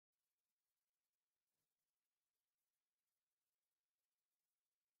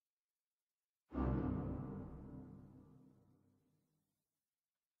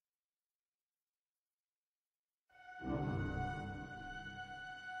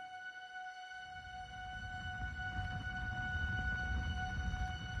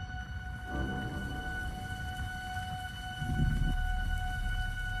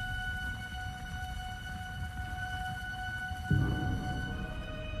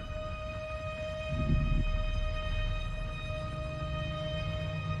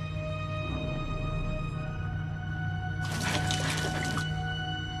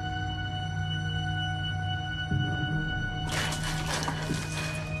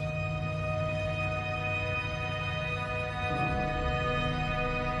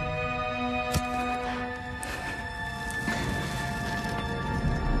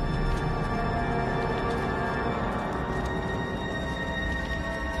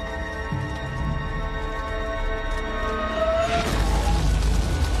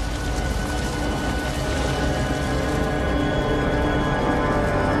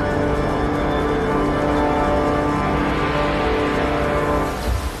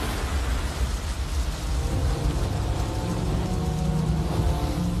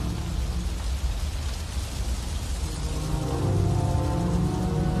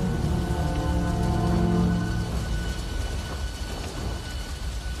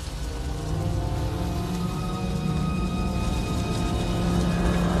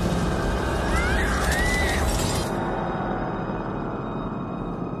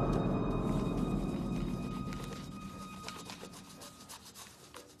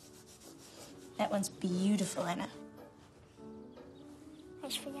That one's beautiful, Anna. Hij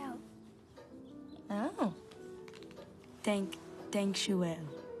is voor jou. Oh. Dankjewel.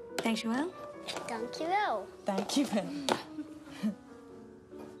 Dankjewel? Dankjewel. Dankjewel.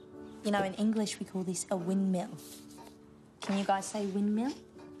 You know, in English we call this a windmill. Can you guys say windmill?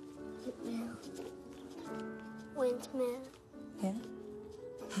 Windmill. Windmill. Yeah.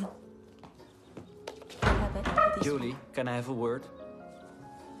 Julie, can I have a word?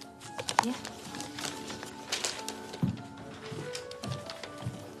 Yeah.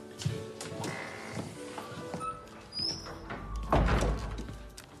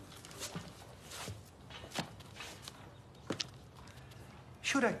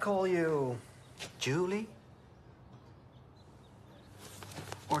 Should I call you Julie?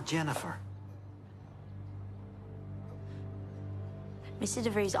 Or Jennifer? Mr. De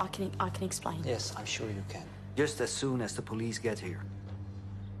Vries, I can explain. Yes, I'm sure you can. Just as soon as the police get here.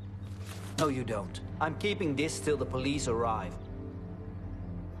 No, you don't. I'm keeping this till the police arrive.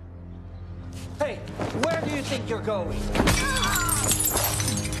 Hey, where do you think you're going?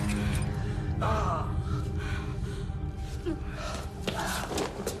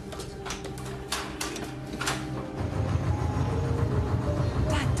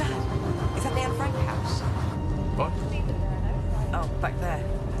 Dad, is that the Anne Frank house? What? Oh, back there.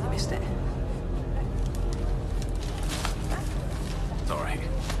 I missed it. Sorry.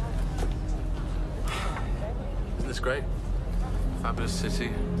 Isn't this great? Fabulous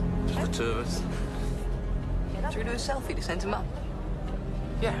city. Just the two of us. Should we do a selfie to send to Mum?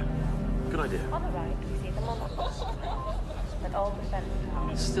 Yeah. Good idea.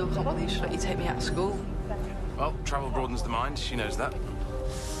 Still can't believe she let you take me out of school. Well, travel broadens the mind. She knows that.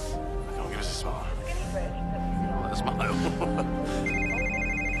 Come on, give us a smile. A smile.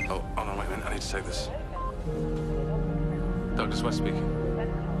 Oh, hold on, wait a minute. I need to take this. Douglas West speaking.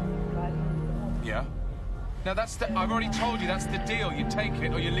 Yeah? Now that's the... I've already told you, that's the deal. You take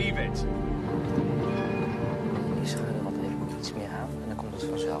it or you leave it. Die schudden wat even iets meer aan en dan komt het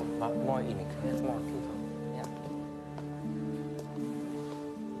vanzelf. Maar mooi, Ineke. Net mooi. Ja.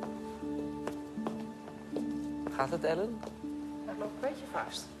 Gaat het, Ellen? Dat loopt een beetje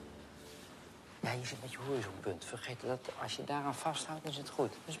vast. Ja, je zit met je horizonpunt. Vergeet dat als je daaraan vasthoudt, is het goed.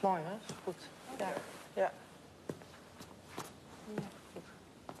 Dat is mooi, hè? Dat is goed. Ja. Ja.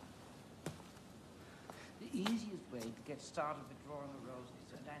 The easiest way to get started with drawing a rose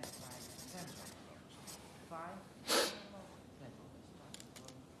is to identify the potential colors. 5.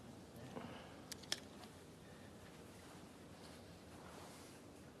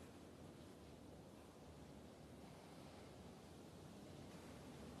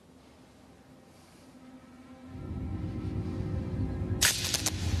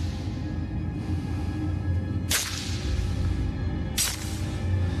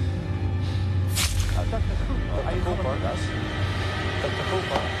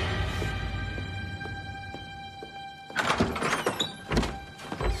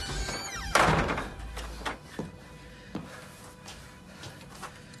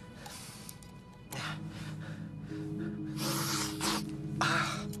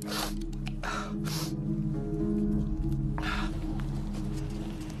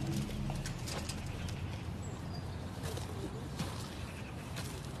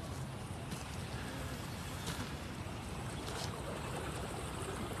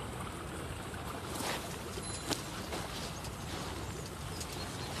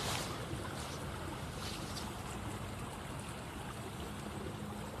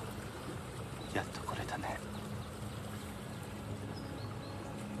やっと来れたね。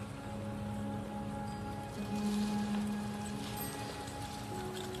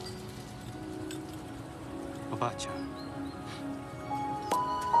おばあちゃん。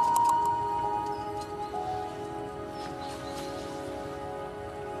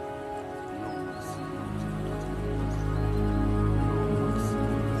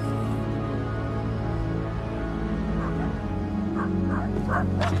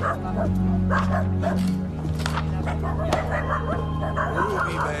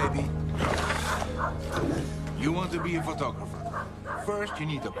Ruby, baby. You want to be a photographer. First, you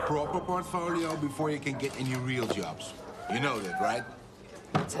need a proper portfolio before you can get any real jobs. You know that, right?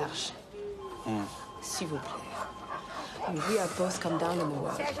 Serge. S'il vous plaît. I mean, we are both come down in the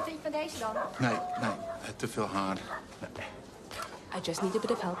world. Serge, wat vind je van deze dan? Nee, te veel haar. I just need a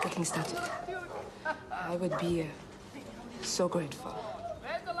bit of help getting started. I would be so grateful.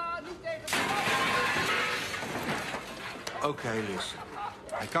 Okay, listen.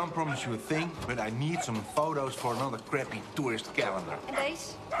 I can't promise you a thing, but I need some photos for another crappy tourist calendar. En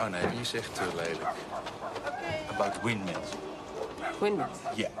deze? Oh nee, die is echt te lelijk. About windmills. Windmills?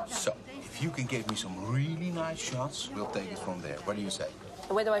 Yeah, so if you can give me some really nice shots, we'll take it from there. What do you say?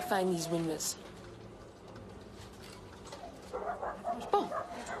 And where do I find these windmills? Oh.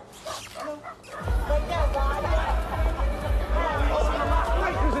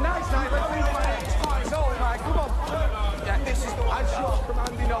 It was a nice night. It's all right. Come on. Yeah, this is as your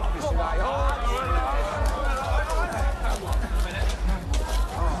commanding officer, right? Oh,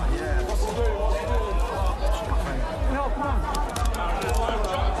 yeah. What's the do? What's the do? No, come on.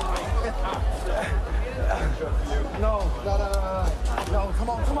 No, come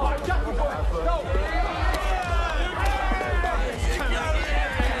on, come on. Jackie, go.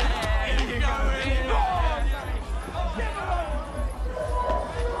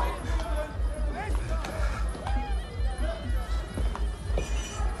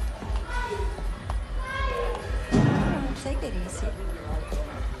 Take it easy.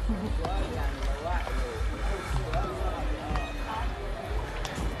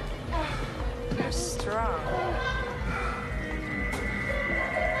 You're strong.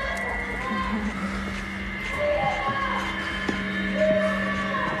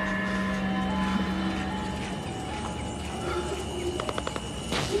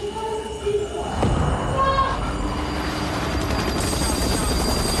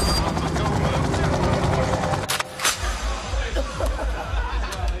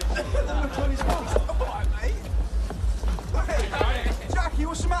 Jackie,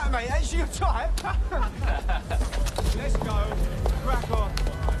 what's the matter, mate? Ain't she your type? Let's go. Crack on.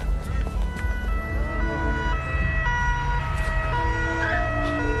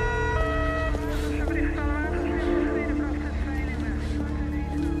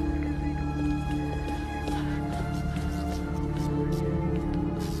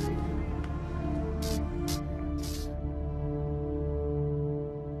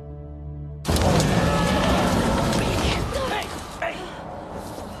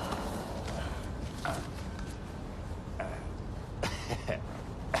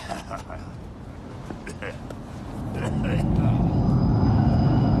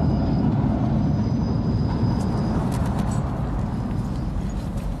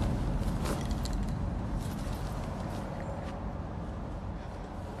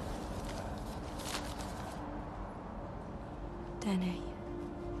 Danny.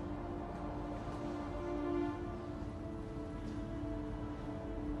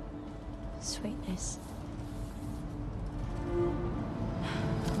 Sweetness.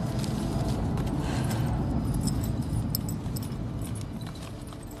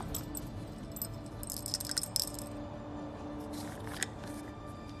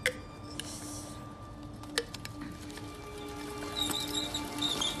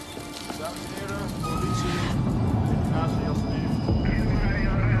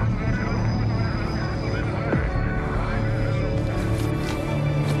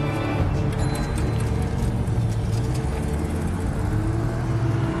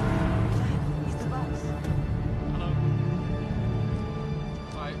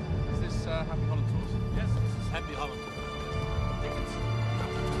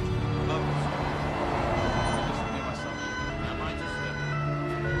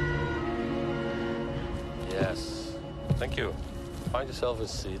 Yes. Thank you. Find yourself a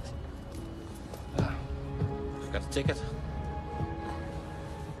seat. Got a ticket?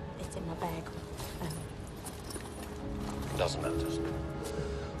 It's in my bag. Doesn't matter.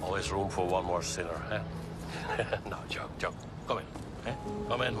 Always room for one more sinner, eh? No, joke. Come in. Eh?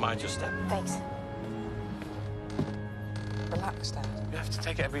 Come in, mind your step. Thanks. Relax, Dad. You have to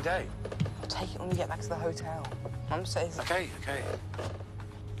take it every day. I'll take it when we get back to the hotel. Mum says... Okay.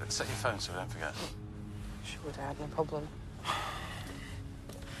 Let's set your phone so we don't forget. Sure, Dad, no problem.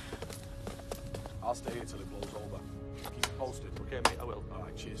 I'll stay here till it blows over. Keep it posted. Okay, mate, I will. All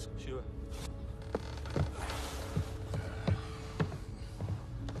right, cheers. Sure.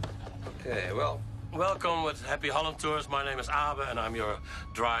 Okay, well, welcome with Happy Holland Tours. My name is Abe, and I'm your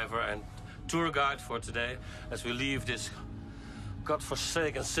driver and tour guide for today as we leave this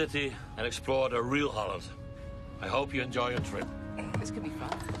godforsaken city and explore the real Holland. I hope you enjoy your trip. This could be fun.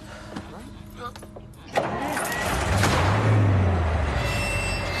 Right?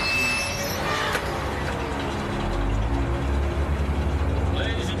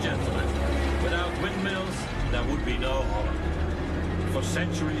 Ladies and gentlemen, without windmills, there would be no Holland. For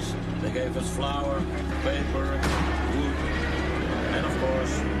centuries, they gave us flour, paper, wood, and of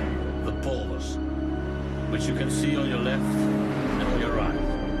course, the polders, which you can see on your left and on your right.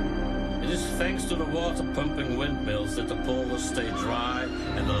 It is thanks to the water-pumping windmills that the polders stay dry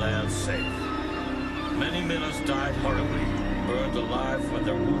and the land safe. Many millers died horribly, burned alive when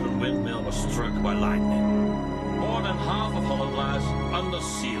their wooden windmill was struck by lightning. More than half of Holland lies under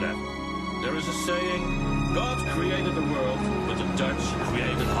sea level. There is a saying, God created the world, but the Dutch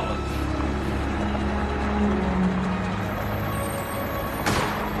created Holland.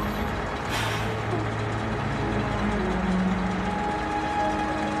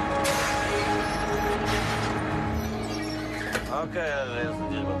 Okay, ladies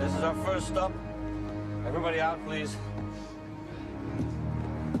and gentlemen, this is our first stop. Everybody out, please.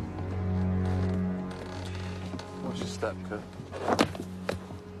 Watch your step, Kurt.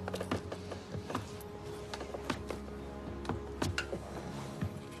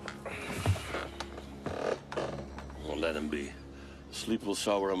 Well, let him be. Sleep will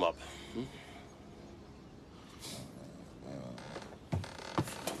sober him up.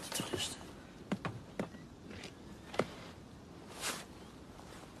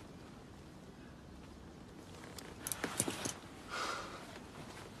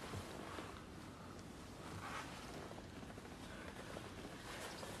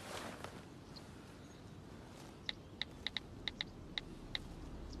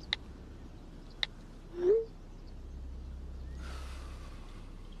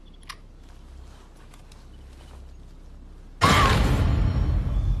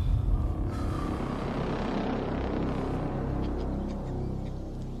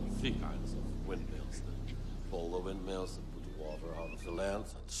 Three kinds of windmills. The polar windmills that put the water out of the land,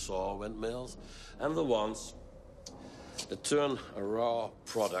 and saw windmills, and the ones that turn a raw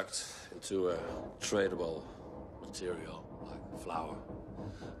product into a tradable material, like flour.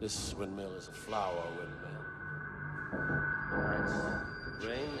 This windmill is a flour windmill. It's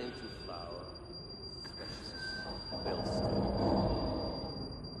grain into flour, mill steel.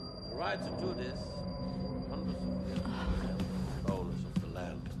 The right to do this, hundreds of years ago, owners of the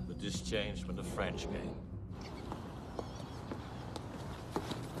land. But this changed when the French came.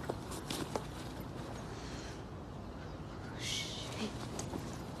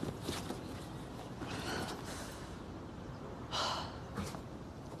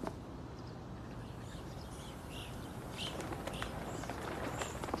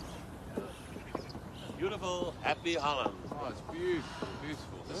 Beautiful, happy Holland. Oh, it's beautiful,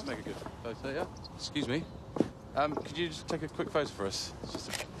 beautiful. Let's make a good photo, yeah? Excuse me. Could you just take a quick photo for us? It's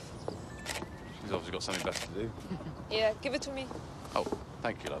just she's obviously got something better to do. Yeah, give it to me. Oh,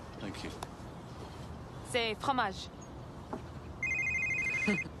 thank you, love. Thank you. C'est fromage.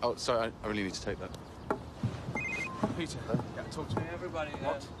 Oh, sorry, I really need to take that. Peter, yeah, talk to me. Everybody,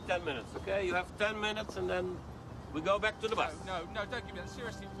 What? 10 minutes, okay? You have 10 minutes and then we go back to the bus. No, don't give me that.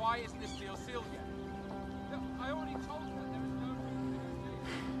 Seriously, why isn't this deal sealed yet? No, I already told her there was no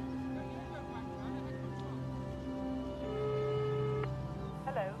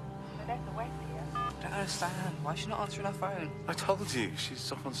Hello, Vanessa West here. I don't understand. Why is she not answering her phone? I told you,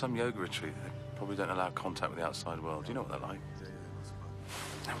 she's off on some yoga retreat. They probably don't allow contact with the outside world. You know what they're like.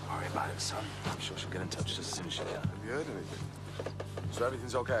 Don't worry about it, son. I'm sure she'll get in touch just as soon as she can. Have you heard anything? So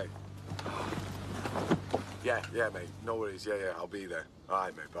everything's okay? Yeah, mate. No worries. Yeah, I'll be there. All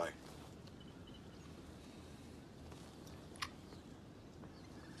right, mate. Bye.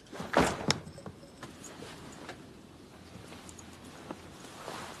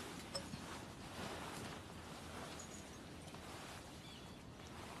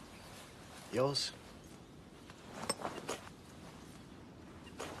 Yours?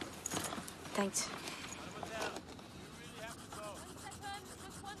 Thanks.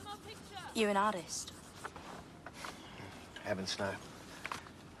 You're an artist? Heavens, no.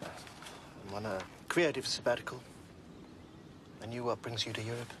 I'm on a creative sabbatical. And you, what brings you to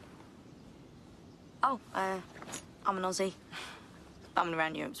Europe? Oh, I'm an Aussie. Bumming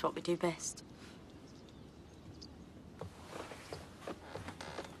around Europe's what we do best.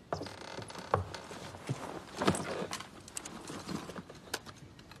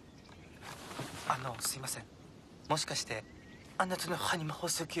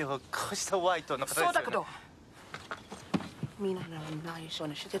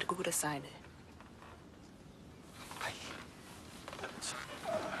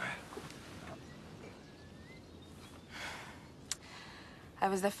 I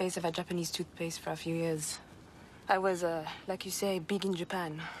was the face of a Japanese toothpaste for a few years. I was, like you say, big in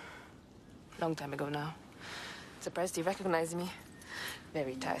Japan. Long time ago now. Surprised he recognized me.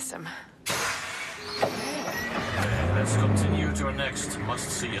 Very tiresome. Let's continue to our next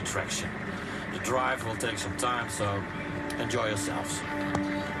must-see attraction. The drive will take some time, so enjoy yourselves.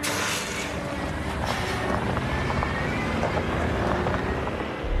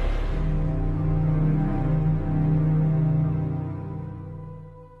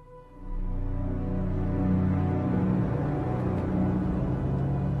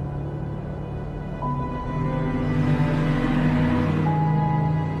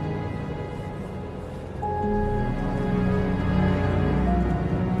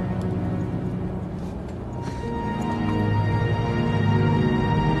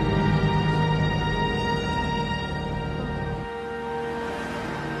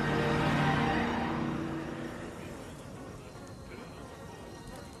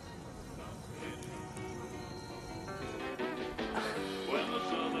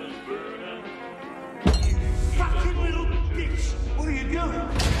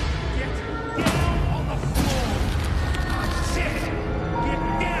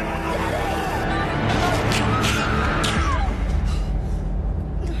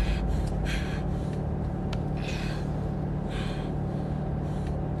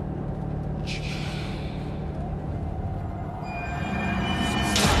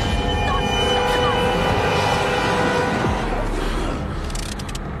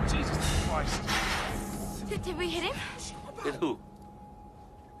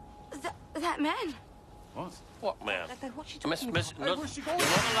 That man. What? What man? What's she talking about? Miss, you're not allowed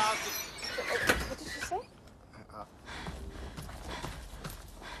to... What did she say?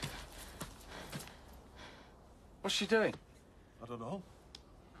 What's she doing? I don't know.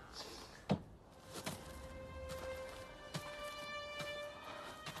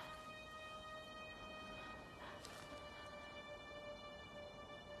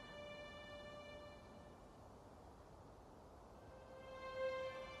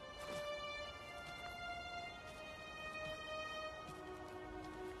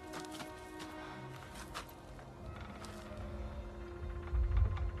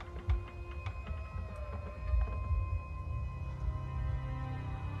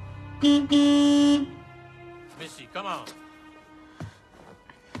 Missy, come on.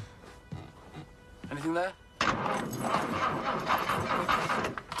 Anything there?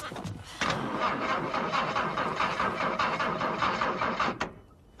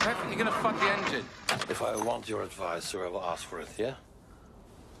 You're gonna fuck the engine. If I want your advice, sir, I will ask for it, yeah?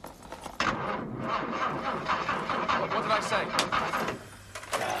 What did I say?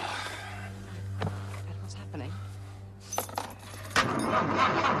 What's happening?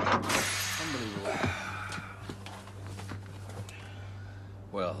 Unbelievable.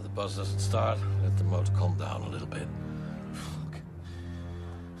 Well, the bus doesn't start. Let the motor calm down a little bit. Fuck.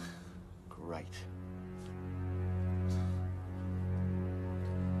 Great.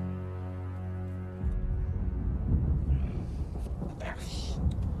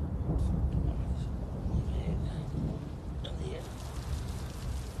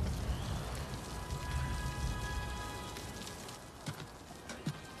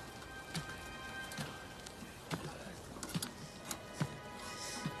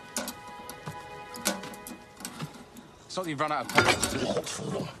 It's not that you've run out of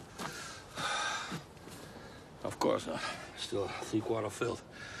petrol. Of course not. Still 3/4 filled.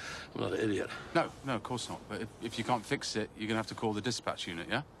 I'm not an idiot. No, of course not. But if you can't fix it, you're gonna have to call the dispatch unit,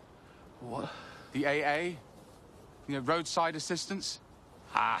 yeah? What? The AA? You know, roadside assistance?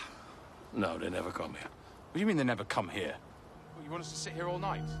 Ah. No, they never come here. What do you mean they never come here? Well, you want us to sit here all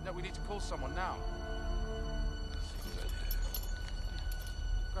night? No, we need to call someone now.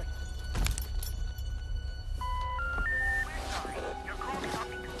 Great.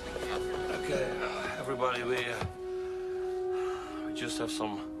 Okay, everybody, we just have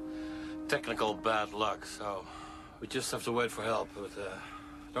some technical bad luck, so we just have to wait for help. But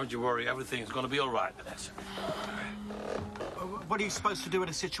don't you worry, everything's gonna be all right, Vanessa. What are you supposed to do in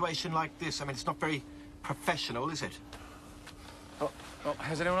a situation like this? I mean, it's not very professional, is it? Oh,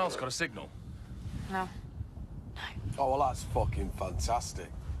 has anyone else got a signal? No. Oh, well, that's fucking fantastic.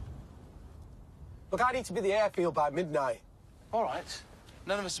 Look, I need to be at the airfield by midnight. All right.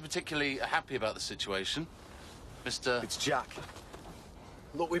 None of us are particularly happy about the situation. Mr. It's Jack.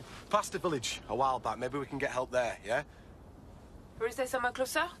 Look, we passed a village a while back. Maybe we can get help there, yeah? Or is there somewhere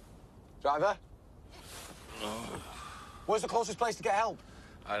closer? Driver? Where's the closest place to get help?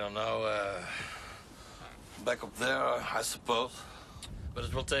 I don't know, back up there, I suppose. But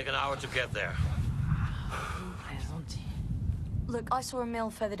it will take an hour to get there. Look, I saw a mill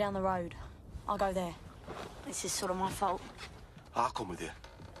further down the road. I'll go there. This is sort of my fault. I'll come with you.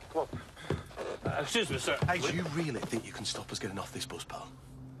 Come on. Excuse me, sir. Hey, do you really think you can stop us getting off this bus, pal?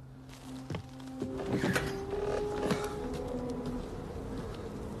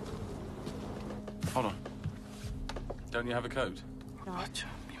 Hold on. Don't you have a code? No.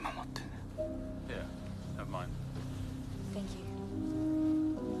 Yeah, never mind. Thank you.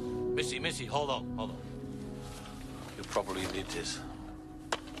 Missy, hold on. You probably need this.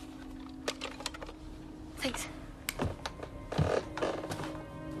 Thanks.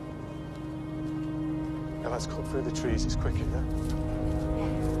 Now let's cut through the trees. It's quicker, yeah?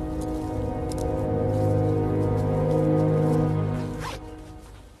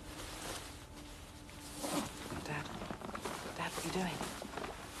 Dad, what are you doing?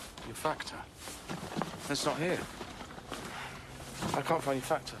 Your factor. That's not here. I can't find your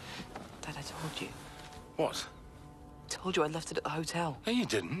factor. Dad, I told you. What? I told you I left it at the hotel. No, you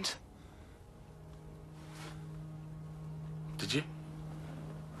didn't. Did you?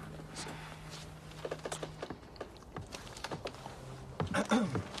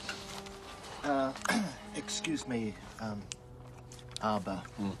 Excuse me, Arbor.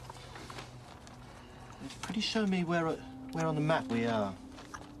 Could you show me where on the map we are?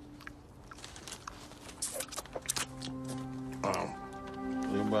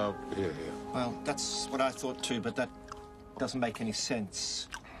 About here. Well, that's what I thought too, but that doesn't make any sense.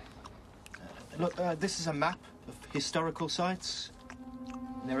 Look, this is a map of historical sites.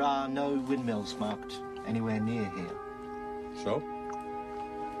 There are no windmills marked anywhere near here. So?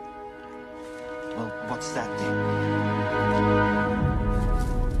 Well, what's that then?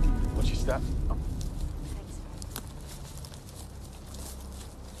 What's your step?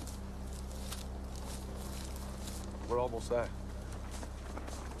 We're almost there.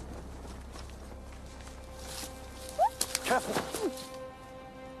 Careful.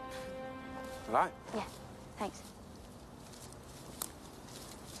 All right? Yeah, thanks.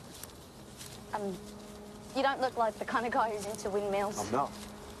 You don't look like the kind of guy who's into windmills. I'm not.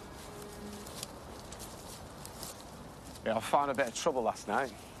 Yeah, I found a bit of trouble last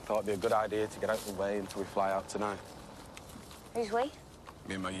night. Thought it'd be a good idea to get out of the way until we fly out tonight. Who's we?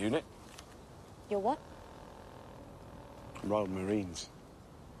 Me and my unit. You're what? Royal Marines.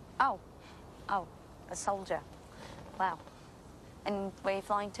 Oh, a soldier. Wow. And where are you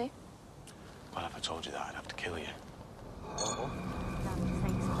flying to? Well, if I told you that, I'd have to kill you.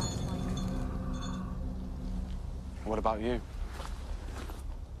 What about you?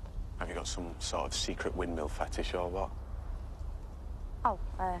 Have you got some sort of secret windmill fetish or what? Oh,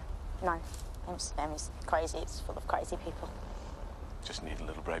 no. Amsterdam is crazy. It's full of crazy people. Just need a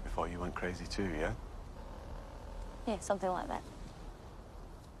little break before you went crazy too, yeah? Yeah, something like that.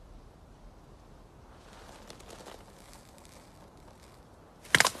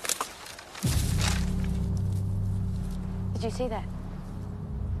 Did you see that?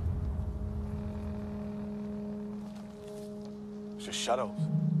 It's just shadows.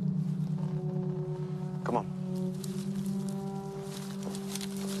 Come on.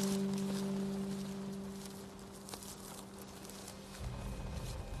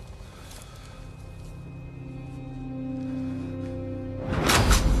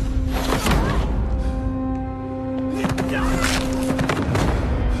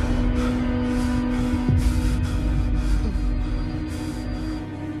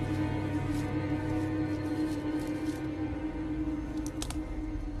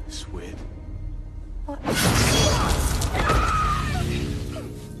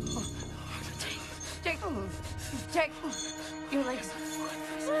 Jack, your legs.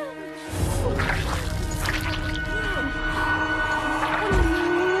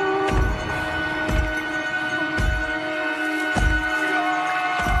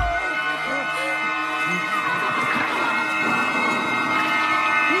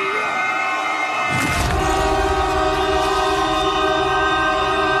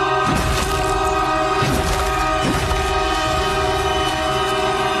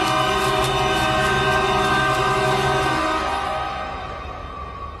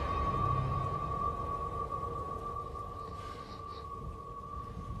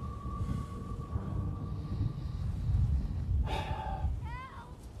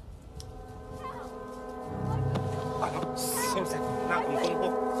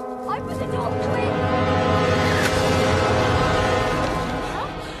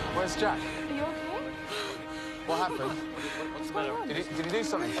 Where's Jack? Are you okay? What happened? What's the matter? Did he do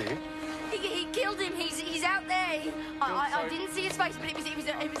something to you? He killed him. He's out there. I didn't see his face, but it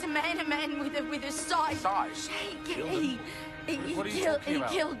was a man with a scythe. Scythe? He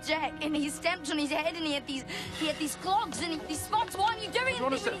killed Jack, and he stamped on his head, and he had these clogs and these spots. Why are you doing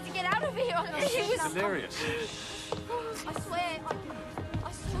anything? We need to get out of here. He was Delirious. I swear,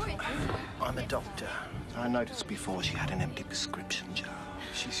 I saw it. I'm a doctor. I noticed before she had an empty prescription jar.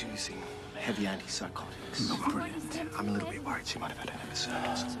 She's using heavy antipsychotics. Oh, brilliant. I'm a little bit worried she might have had an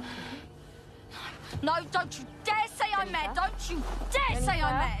episode. No, don't you dare say I'm mad. Don't you dare say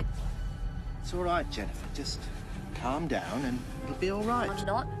I'm mad. It's all right, Jennifer. Just calm down and it'll be all right. I'm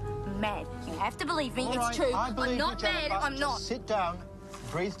not mad. You have to believe me. All It's right, true. I believe I'm not you, Jennifer. mad. I'm Just not. sit down,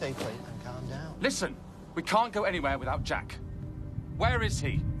 breathe deeply, and calm down. Listen, we can't go anywhere without Jack. Where is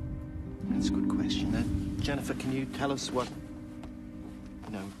he? That's a good question. Jennifer, can you tell us what,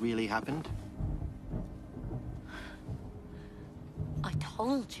 really happened? I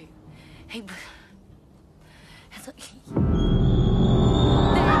told you. He...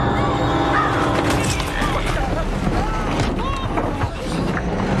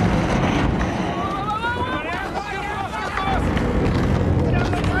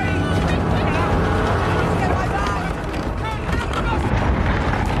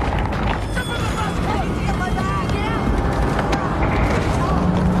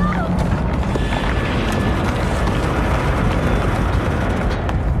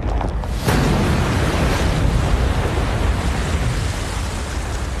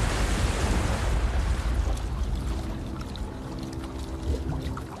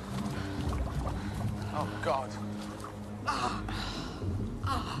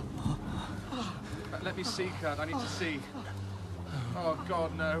 Let me see, Kurt. I need to see. Oh,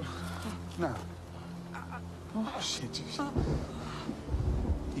 God, no. No. Oh, shit.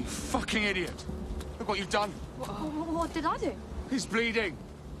 You fucking idiot. Look what you've done. What did I do? He's bleeding.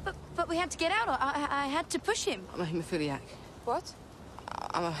 But we had to get out. I had to push him. I'm a haemophiliac. What?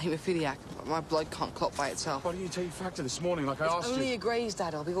 I'm a haemophiliac. My blood can't clot by itself. Why didn't you take your factor this morning like I asked you? It's only a graze,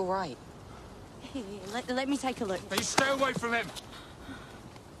 Dad. I'll be all right. Here, let me take a look. Now you stay away from him.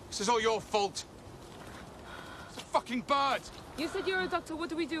 This is all your fault. It's a fucking bird. You said you're a doctor. What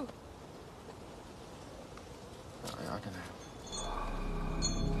do we do? I don't know.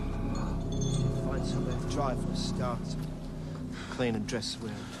 Find somewhere to drive for a start. Clean and dress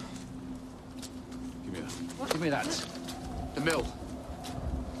well. Give me that. What? Give me that. The mill.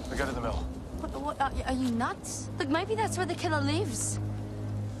 I go to the mill. What, are you nuts? Look, maybe that's where the killer lives.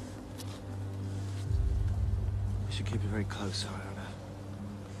 We should keep it very close, Ariana,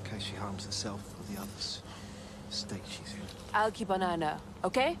 in case she harms herself or the others. The state she's in. I'll keep an eye on her,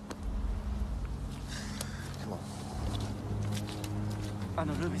 okay? Come on.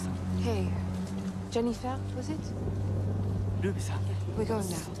 Anna, Ruby-san. Hey, Jennifer, was it? Ruby-san. We're going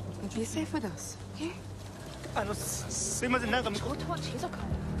now. But be safe with us, okay? He's okay.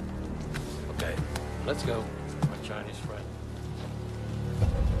 Okay, let's go, my Chinese friend.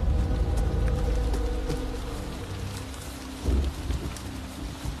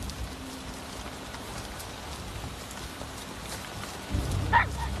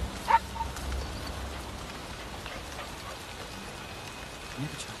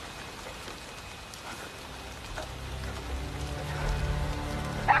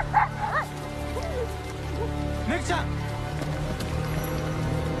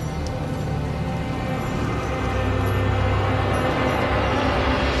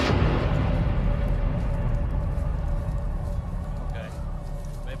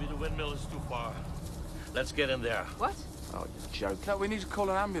 Let's get in there. What? Oh, you joke. No, we need to call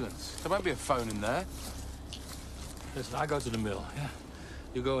an ambulance. There won't be a phone in there. Listen, I go to the mill, yeah?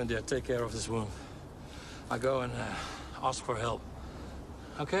 You go in there, take care of this wound. I go and ask for help.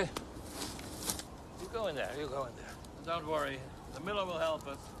 Okay? You go in there, you go in there. Don't worry, the miller will help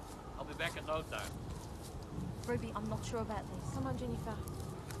us. I'll be back in no time. Ruby, I'm not sure about this. Come on, Jennifer.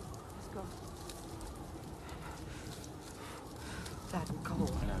 Let's go. Dad, I'm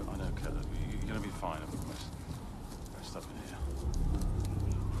cold. I know, Kate. You're gonna be fine. Rest up in here.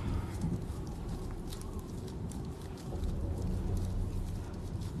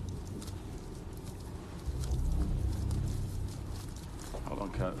 Hold on,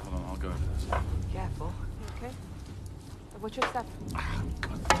 Kate. Hold on, I'll go over this. Careful. You okay? Watch your step.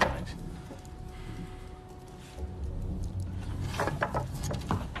 God damn it.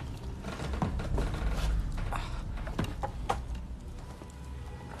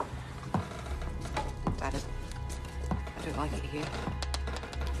 Here.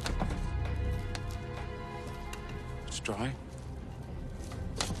 It's dry.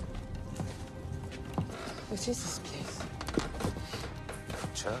 What is this place?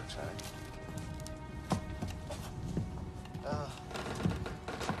 Church, eh?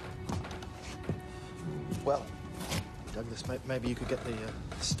 Well, Douglas, maybe you could get the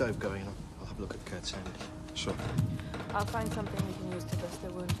stove going. I'll have a look at Kurt's hand. Sure. I'll find something we can use to dress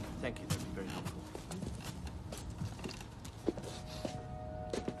the wound. Thank you. That'd be very helpful.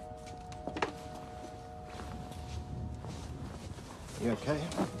 You okay?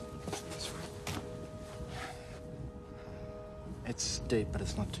 It's deep, but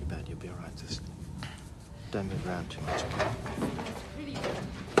it's not too bad. You'll be all right. Just don't move around too much. Really? Hey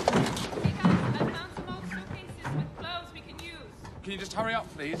guys, I found some old suitcases with clothes we can use. Can you just hurry up,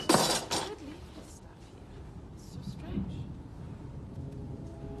 please? Could leave this stuff here. It's so strange.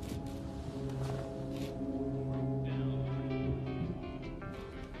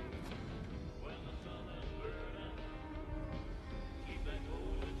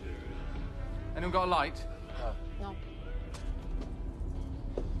 Anyone got a light? No.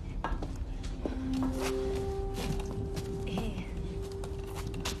 Here.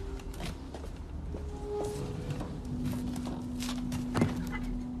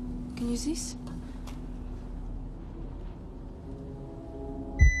 Can you use this?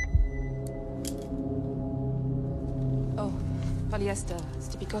 Oh, polyester.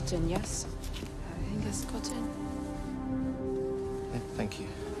 Stippy cotton, yes? I think it's cotton. Yeah, thank you.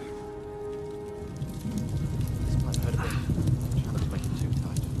 This might hurt a bit. Try not to make it too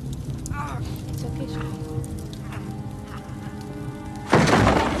tight. It's okay, Sean.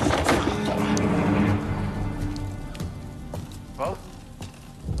 Well?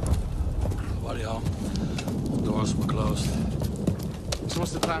 Bloody hell. Doors were closed. So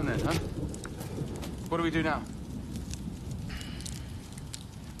what's the plan then, huh? What do we do now?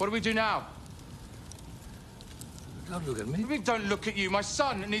 What do we do now? Don't look at me. Don't look at you. My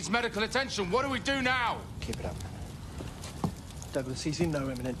son needs medical attention. What do we do now? Keep it up. Douglas, he's in no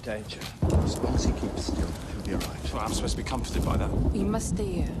imminent danger. As long as he keeps still, he'll be all right. Well, I'm supposed to be comforted by that. You must stay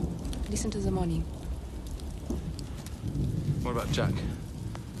here. Listen to the morning. What about Jack?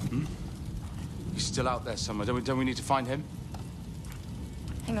 Hmm? He's still out there somewhere. Don't we need to find him?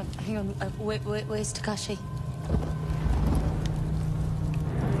 Hang on. Where's Takashi?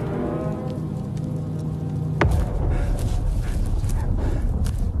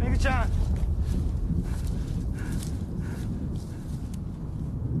 John.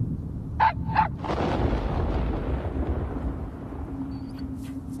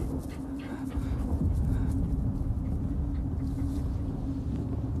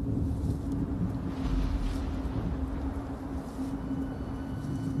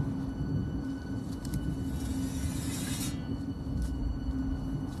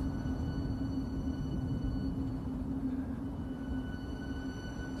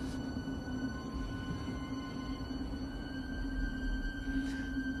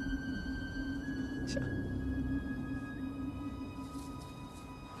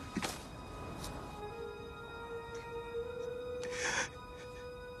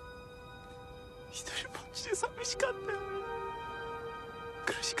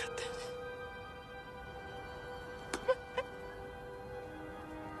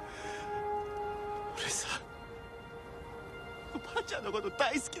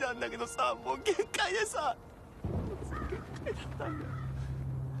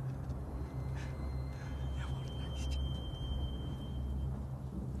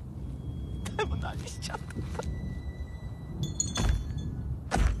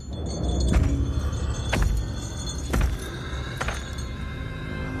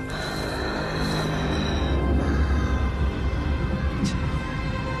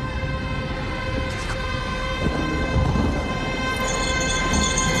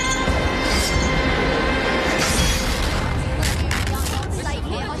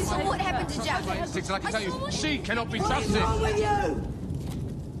 I can tell you, she cannot be trusted. What's wrong with you?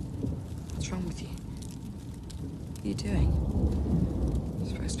 What's wrong with you? What are you doing?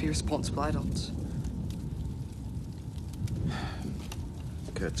 You're supposed to be responsible adults.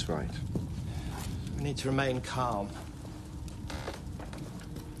 Kurt's right. We need to remain calm.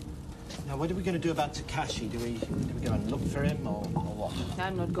 Now, what are we going to do about Takashi? Do we go and look for him, or what?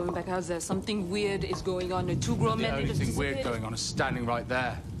 I'm not going back out there. Something weird is going on. The two grown men... The only thing weird going on is standing right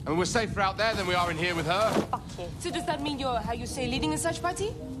there. I mean, we're safer out there than we are in here with her. Fuck you. So does that mean you're, how you say, leading a search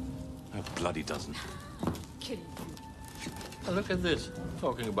party? No, bloody doesn't. Kidding. Now look at this.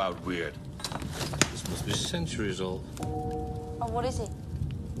 Talking about weird. This must be centuries old. Oh, what is it?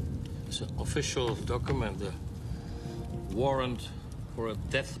 It's an official document. A warrant for a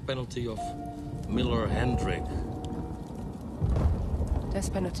death penalty of Miller Hendrick.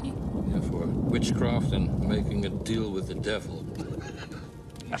 Death penalty? Yeah, for witchcraft and making a deal with the devil.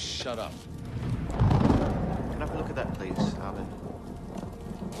 You shut up. Can I have a look at that, please, Alan?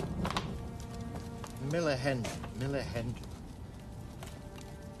 Miller Hendrick.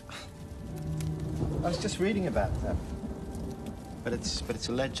 I was just reading about that. But it's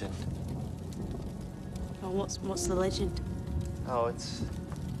a legend. Oh, what's the legend? Oh, it's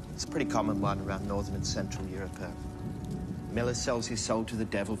a pretty common one around Northern and Central Europe. Miller sells his soul to the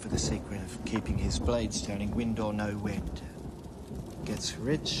devil for the secret of keeping his blades turning wind or no wind. Gets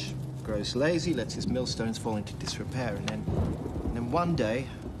rich, grows lazy, lets his millstones fall into disrepair, and then one day,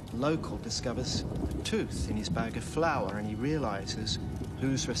 a local discovers a tooth in his bag of flour, and he realizes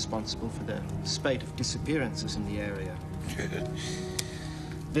who's responsible for the spate of disappearances in the area.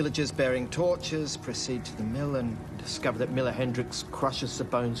 Villagers bearing torches proceed to the mill and discover that Miller Hendricks crushes the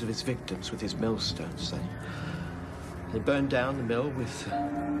bones of his victims with his millstones. They burn down the mill with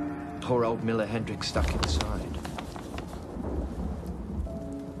poor old Miller Hendricks stuck inside.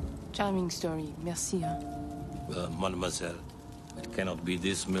 Charming story. Merci, hein? Well, mademoiselle, it cannot be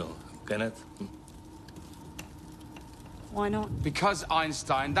this mill, can it? Why not? Because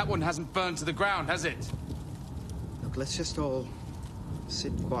Einstein, that one hasn't burned to the ground, has it? Look, let's just all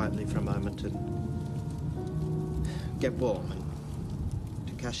sit quietly for a moment and get warm. And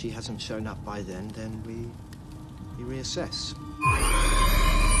Takashi hasn't shown up by then we reassess.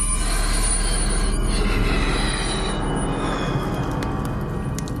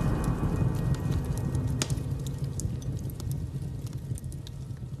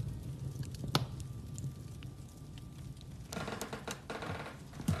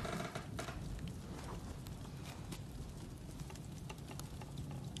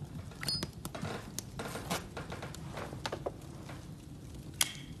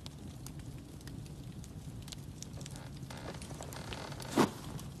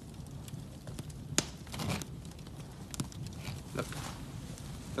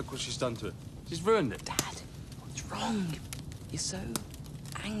 Look what she's done to it. She's ruined it. Dad, what's wrong? You're so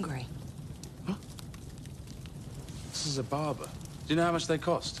angry. Huh? This is a barber. Do you know how much they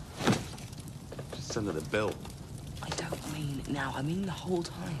cost? Just send her the bill. I don't mean it now. I mean the whole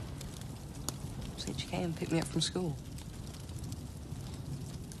time. Since you came and picked me up from school.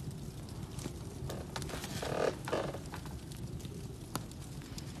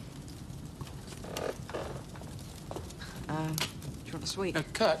 Do you want a sweet? Now,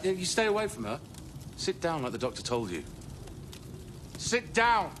 Kurt, you stay away from her. Sit down like the doctor told you. Sit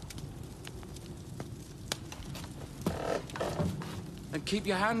down! And keep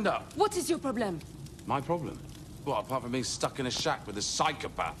your hand up. What is your problem? My problem? What, apart from being stuck in a shack with a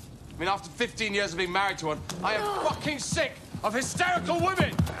psychopath? I mean, after 15 years of being married to one, I am fucking sick of hysterical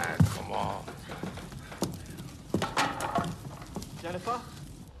women! Come on. Jennifer?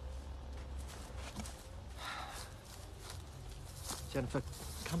 Jennifer,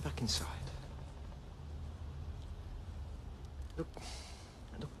 come back inside. Look,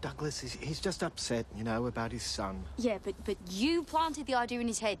 Douglas, he's just upset, you know, about his son. Yeah, but you planted the idea in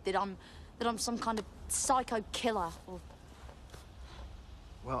his head that I'm some kind of psycho killer or...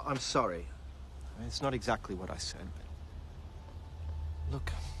 Well, I'm sorry. I mean, it's not exactly what I said, but...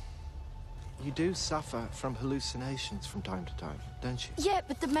 Look, you do suffer from hallucinations from time to time, don't you? Yeah,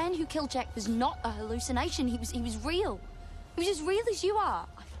 but the man who killed Jack was not a hallucination. He was real. He was as real as you are.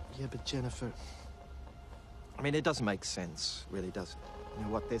 Yeah, but Jennifer... I mean, it doesn't make sense, really, does it? You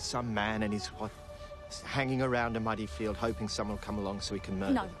know what, there's some man and he's, hanging around a muddy field hoping someone will come along so he can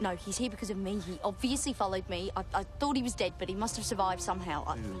murder him. No, he's here because of me. He obviously followed me. I thought he was dead, but he must have survived somehow.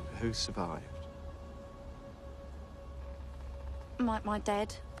 Who survived? My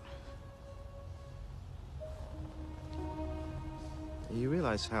dad. You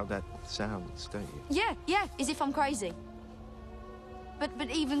realise how that sounds, don't you? Yeah, as if I'm crazy.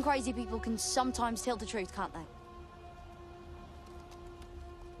 But even crazy people can sometimes tell the truth, can't they?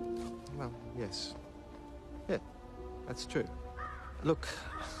 Well, yes. Yeah, that's true. Look,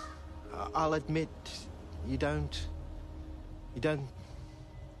 I'll admit, you don't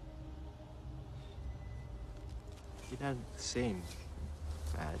seem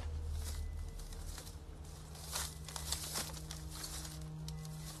bad.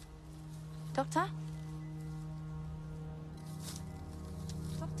 Doctor?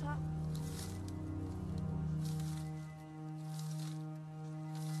 Doctor?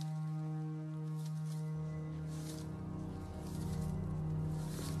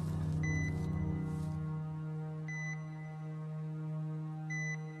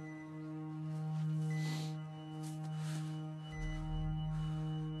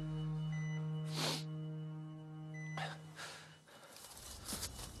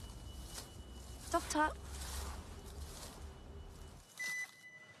 Doctor?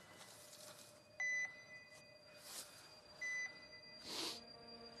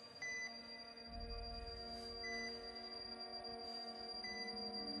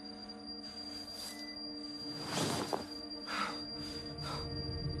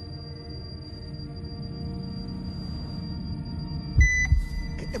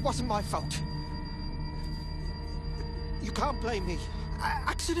 It wasn't my fault. You can't blame me.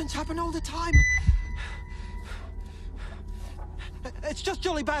 Accidents happen all the time. It's just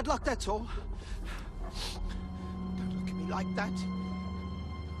jolly bad luck, that's all. Don't look at me like that.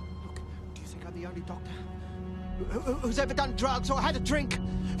 Look, do you think I'm the only doctor who's ever done drugs or had a drink?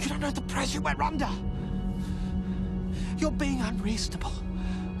 You don't know the pressure we're under. You're being unreasonable.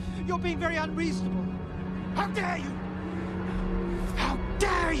 You're being very unreasonable. How dare you? How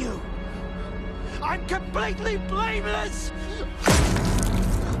dare you? I'm completely blameless!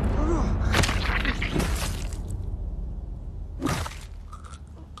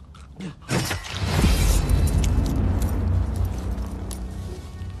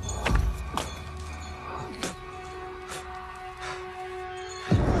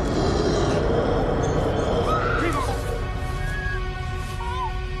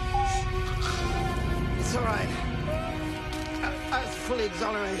 It's all right. I was fully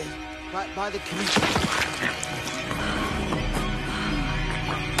exonerated by the commission.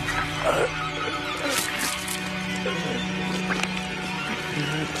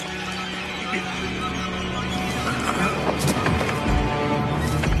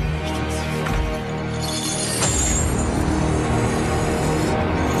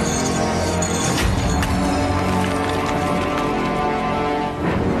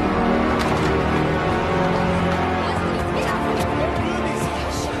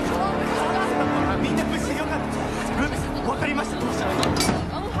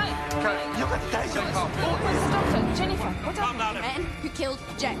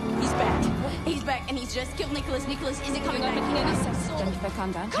 Jack, he's back. He's back, and he's just killed Nicholas. Nicholas isn't coming back. Jennifer,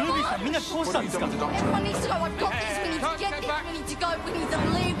 calm down. Come on! Everyone needs to go. I've got this. We need to get this. We need to go. We need to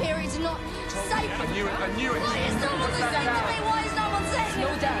leave here. It's not safe. I knew it. Why is no one listening to me? Why is no one saying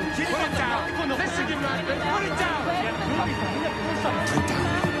Slow down. Put it down. Listen, you man. Put it down.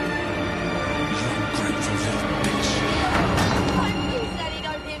 Please, Daddy,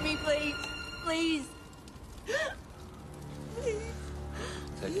 don't hit me, please. Please. Please.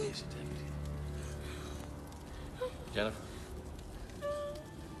 Take it easy, take it easy. Jennifer?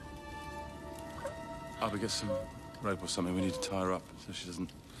 I'll get some rope or something. We need to tie her up so she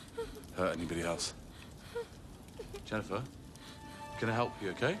doesn't hurt anybody else. Jennifer, can I help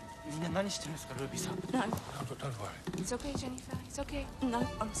you, okay? No. No, don't worry. It's okay, Jennifer. It's okay. No,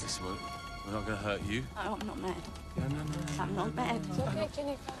 honestly. Listen, we're not going to hurt you. No, I'm not mad. No. I'm not mad. It's okay,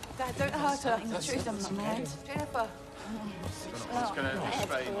 Jennifer. Dad, don't hurt her. The truth, I'm not mad. Jennifer. It's going to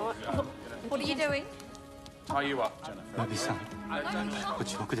strain. What are you doing? Tie you up, Jennifer. バビさん、ここ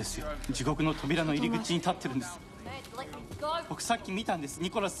地獄ですよ。地獄の扉の入り口に立ってるんです。僕さっき見たんです。ニ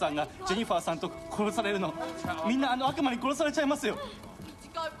コラスさんがジェニファーさんと殺されるの。みんな悪魔に殺されちゃいますよ。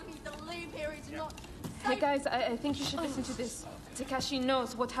Hey guys, I think you should listen to this. Takashi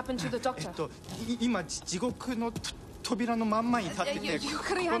knows what happened to the doctor. 今地獄の扉の真ん前に立ってて、こ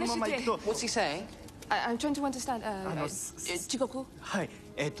のまま行くと。What's he saying? I'm trying to understand. 地獄？はい。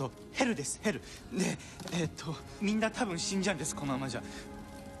ヘルです、ヘル。で、みんな多分死んじゃうんです、このままじゃ。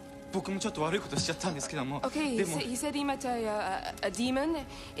僕もちょっと悪いことしちゃったんですけども。Okay, he said he met a demon.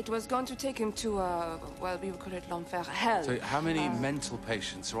 It was going to take him to, well, we would call it l'enfer, hell. So how many mental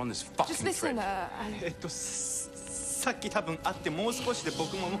patients are on this fucking Just listen, trip? さっき多分会ってもう少しで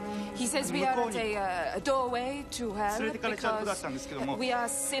僕も He says we are at a doorway to hell 連れてかれちゃうことだったんですけども we are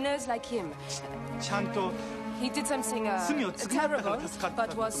sinners like him. ちゃんと He did something terrible,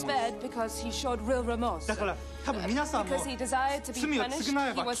 but was spared because he showed real remorse. だから多分皆さんも Because he desired to be punished,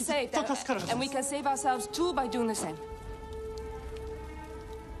 he was saved, and we can save ourselves too by doing the same.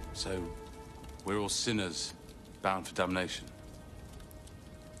 So, we're all sinners bound for damnation.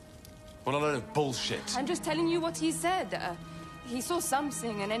 What a load of bullshit. I'm just telling you what he said. He saw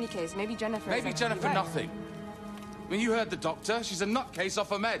something in any case. Maybe Jennifer. Maybe Jennifer right. nothing. I mean, you heard the doctor. She's a nutcase off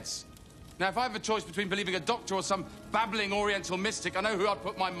her meds. Now, if I have a choice between believing a doctor or some babbling Oriental mystic, I know who I'd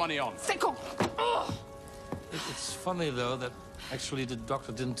put my money on. Sicko! It's funny, though, that actually the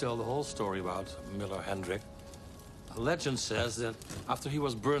doctor didn't tell the whole story about Miller Hendrick. A legend says that after he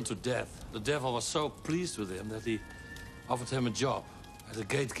was burned to death, the devil was so pleased with him that he offered him a job as a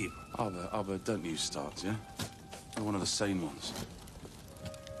gatekeeper. Albert, don't you start, yeah? You're one of the sane ones.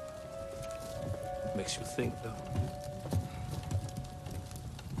 Makes you think, though.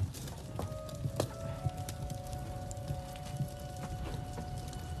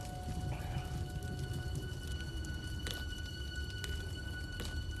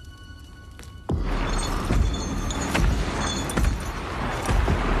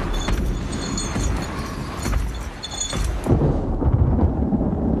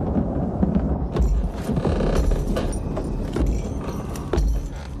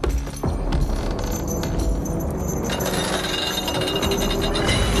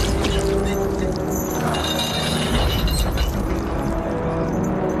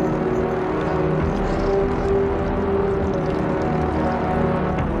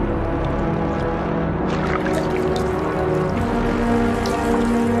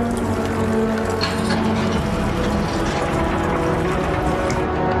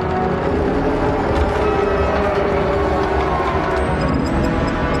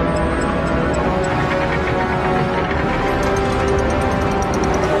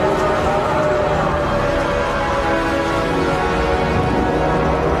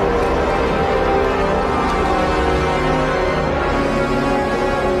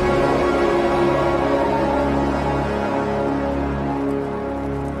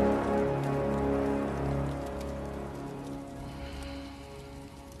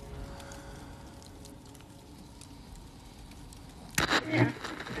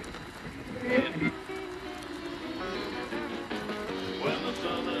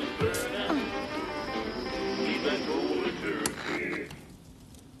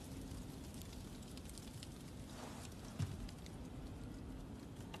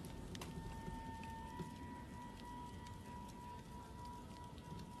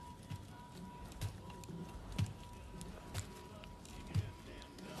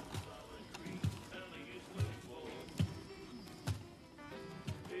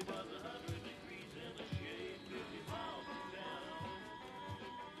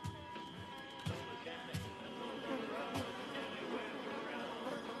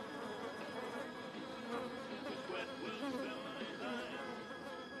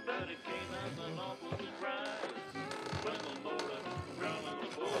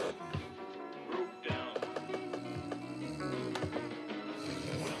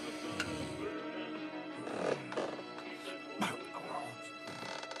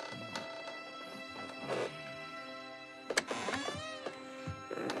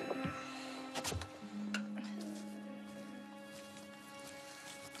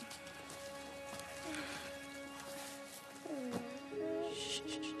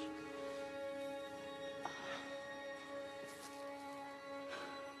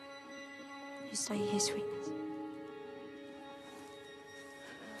 You stay here, sweetness.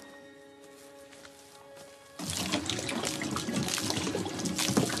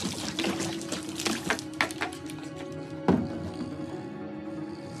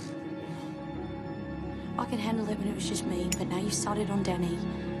 I could handle it when it was just me, but now you've started on Danny,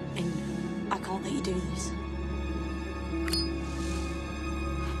 and I can't let you do this.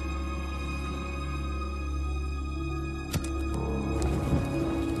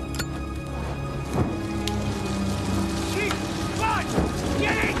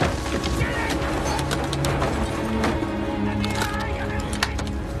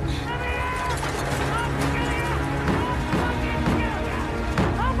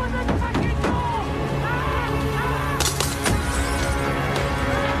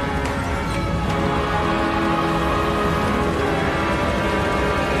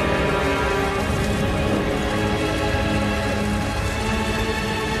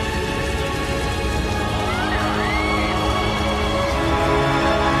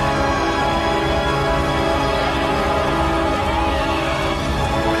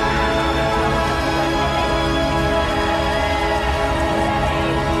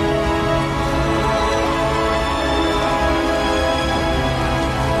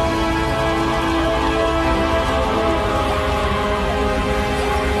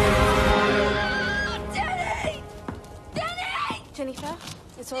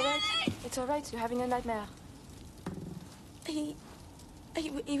 You're having a nightmare. He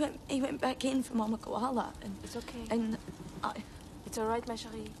went back in for Mama Koala, and it's okay. And it's all right, my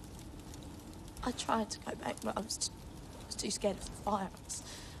chérie. I tried to go back, but I was too scared of the fire. I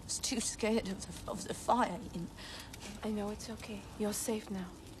was too scared of the fire. I know it's okay. You're safe now.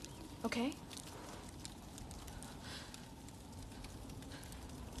 Okay?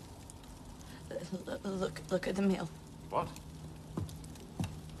 Look at the meal. What?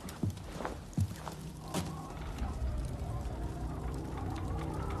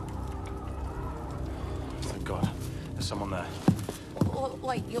 God, there's someone there.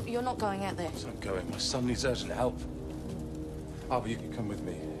 Wait, you're not going out there. Yes, I'm going. My son needs urgent help. But you can come with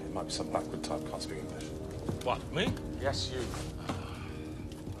me. It might be some backward type, can't speak English. What, me? Yes, you.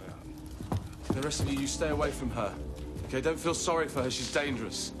 The rest of you stay away from her. Okay, don't feel sorry for her. She's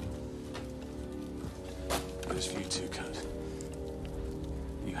dangerous. This for you too, Kurt.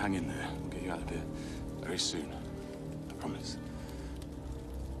 You hang in there. We'll get you out of here very soon. I promise.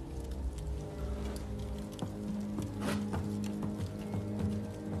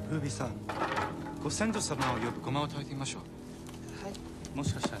 フービーさん、ご先祖様を呼ぶごまを炊いてみましょう。はい。も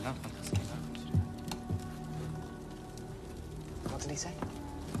しかしたら何かの助けになるかもしれない。What did he say?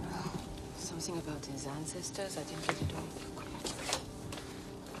 Something about his ancestors. I didn't get it all.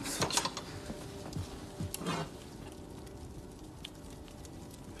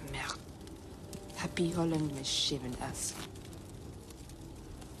 Merde. Happy Holland me shiven ass.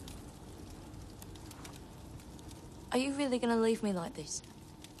 Are you really going to leave me like this?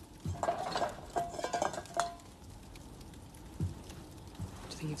 Do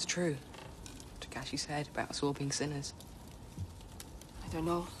you think it's true? What Takashi said about us all being sinners? I don't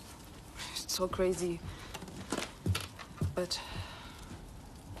know. It's so crazy. But...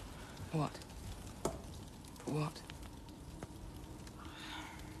 What? For what?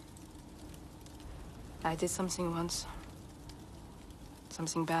 I did something once.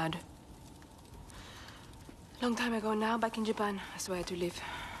 Something bad. Long time ago now, back in Japan. That's where I had to live.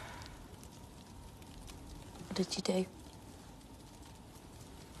 What did you do?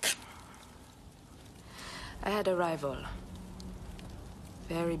 I had a rival.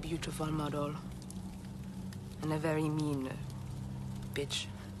 Very beautiful model. And a very mean bitch.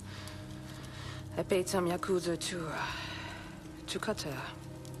 I paid some Yakuza to cut her.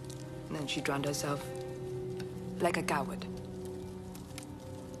 And then she drowned herself. Like a coward.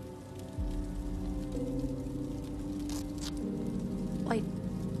 Wait.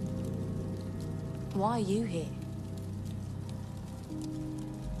 Why are you here?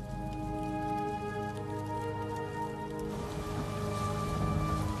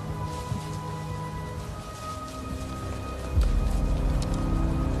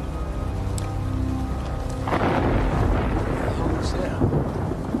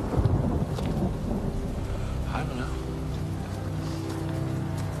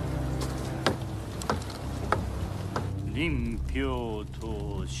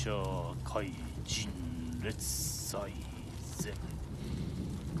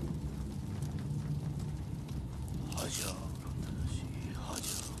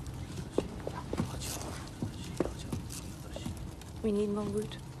 We need more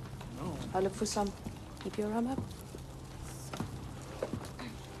wood. No. I'll look for some. Keep your arm up.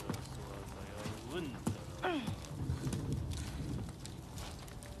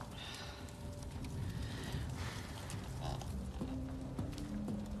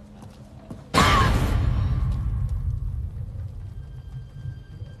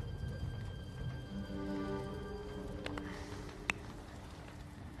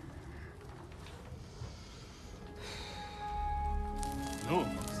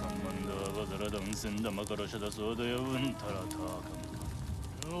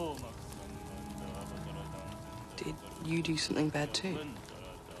 Did you do something bad too?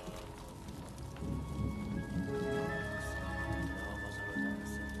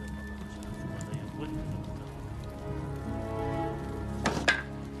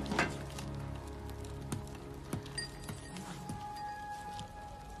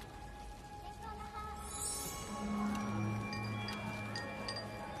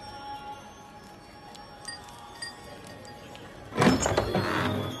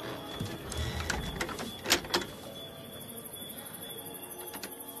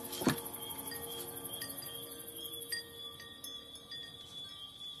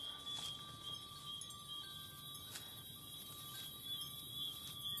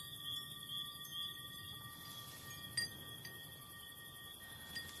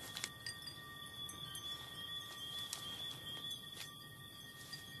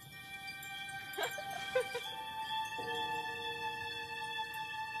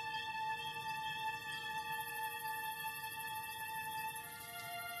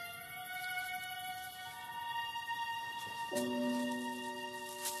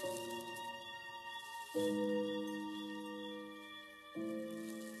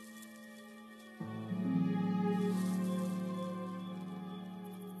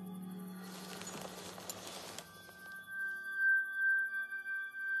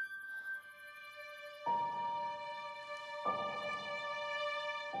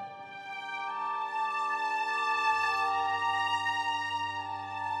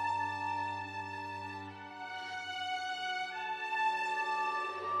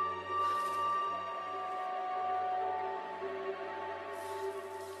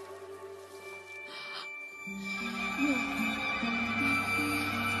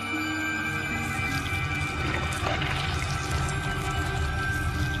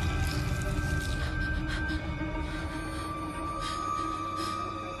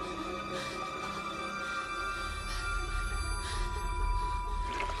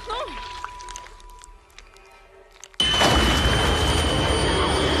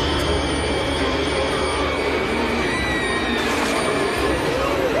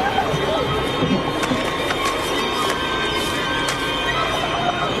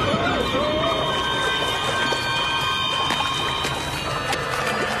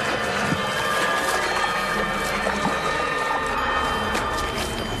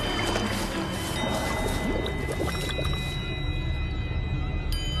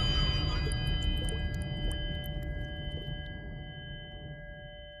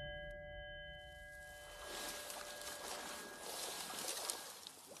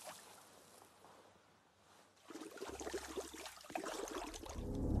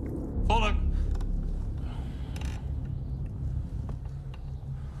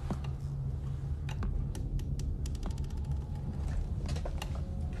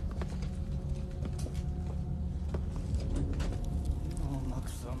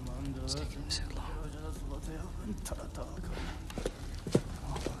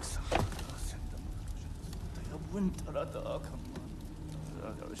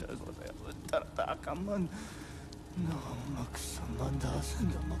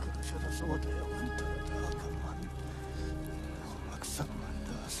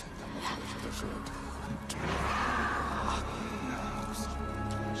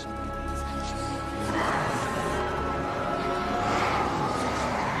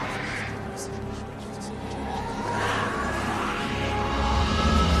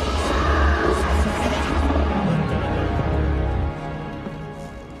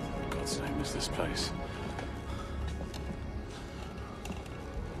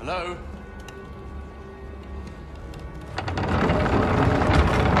 Hello?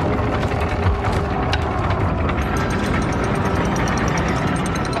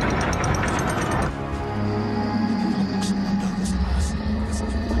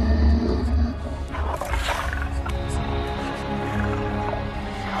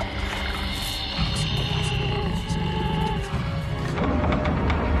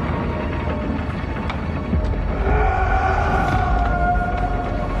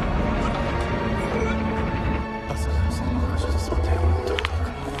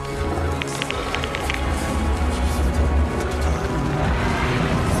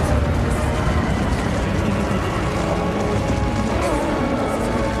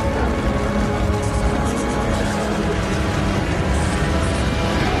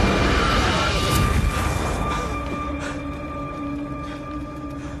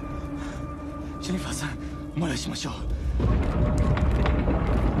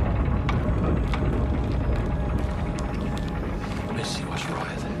 Let's see what you're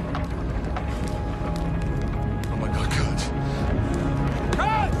with.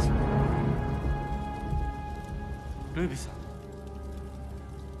 ルビーさん。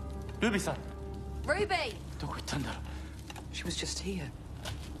ルビーさん。 Ruby! どこ行ったんだろう。 She was just here.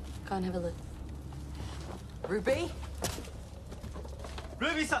 Go and have a look. Ruby?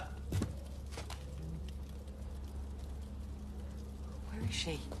 ルビーさん。 Where is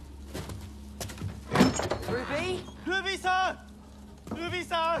she? Ruby? ルビーさん。ルビー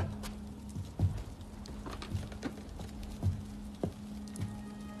さん。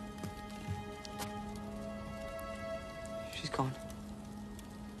 She's gone.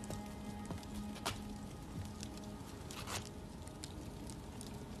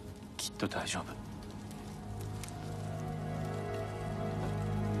 きっと大丈夫。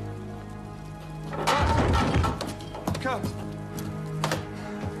 Kurt!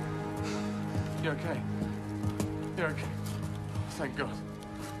 You okay? You're okay. Thank God.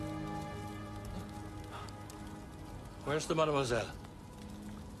 Where's the mademoiselle?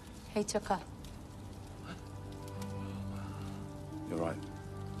 He took her. You're right.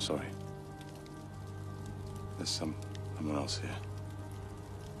 Sorry. There's someone else here.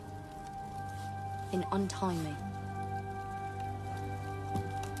 Then untie me.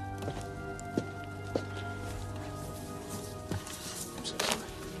 I'm so sorry.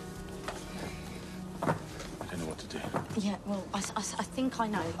 I don't know what to do. Yeah, well, I think I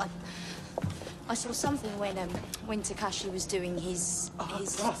know. I saw something when Takashi was doing his. あ、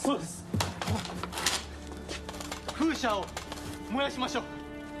そうです。風車を燃やしましょう。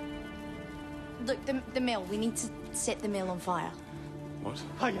 Look, the mill. We need to set the mill on fire. What?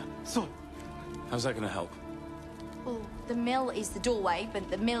 はいや、そう。 How's that going to help? Well, the mill is the doorway, but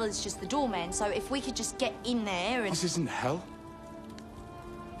the mill is just the doorman. So if we could just get in there and... This isn't hell.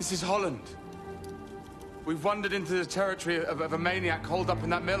 This is Holland. We've wandered into the territory of a maniac holed up in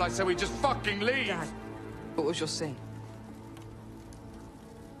that mill. I said we just fucking leave. Dad, what was your sin?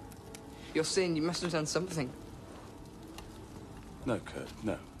 Your sin, you must have done something. No, Kurt,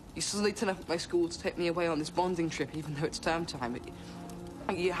 no. You suddenly turn up at my school to take me away on this bonding trip, even though it's term time.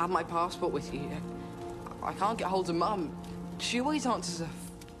 You have my passport with you. I can't get hold of Mum. She always answers her.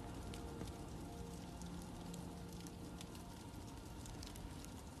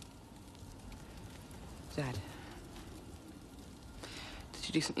 Dad, did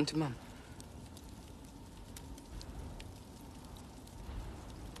you do something to Mum?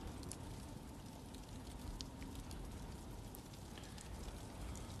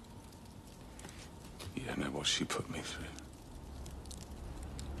 You don't know what she put me through.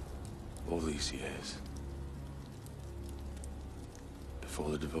 All these years. Before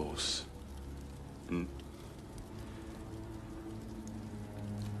the divorce. And...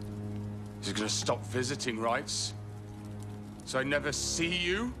 She's gonna stop visiting, right? So I never see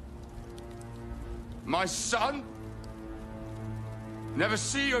you? My son? Never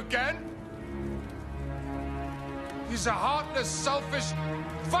see you again? He's a heartless, selfish,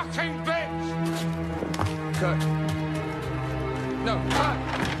 fucking bitch! Kurt. No, Kurt!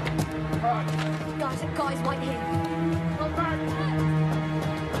 Guys, wait here. Come back!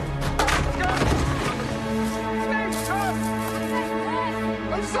 Stay, Kurt!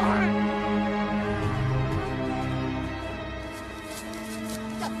 I'm sorry!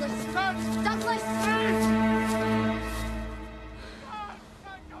 Douglas!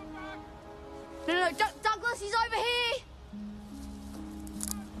 No, Douglas, he's over here!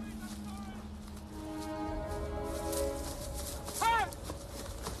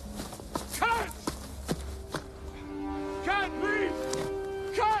 Cut, please!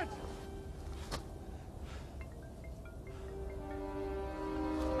 Cut!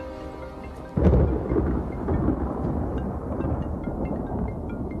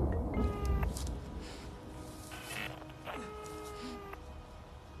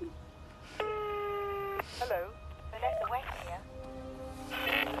 Hello, Vanessa West here.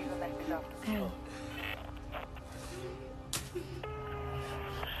 You were message after school.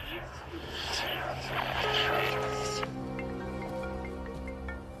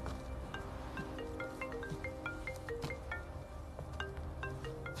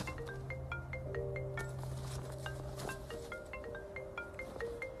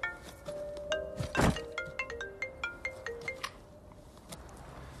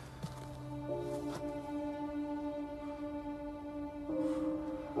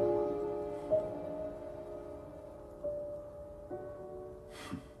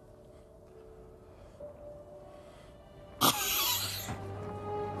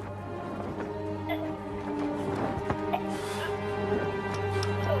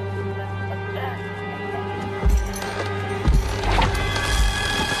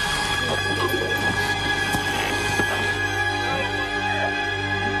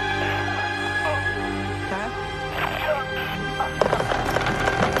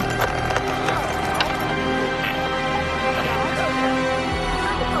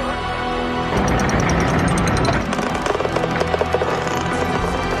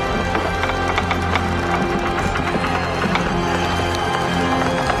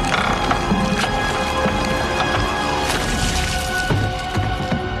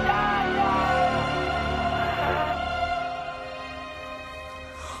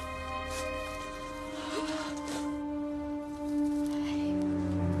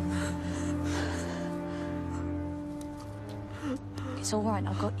 It's all right,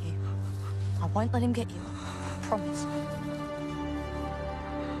 I've got you. I won't let him get you. I promise.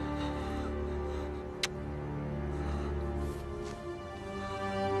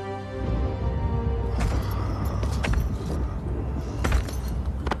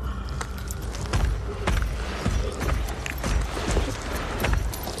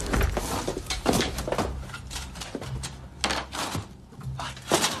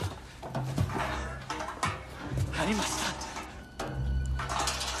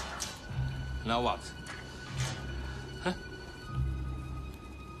 Now what? Huh?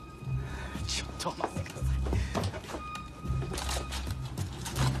 ちょっと待ってください。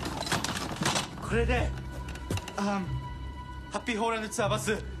これで、ハッピーホーランドツアーバ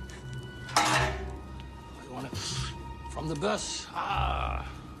ス。You want it from the bus? Ah,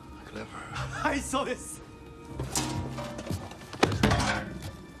 clever. はい、そうです。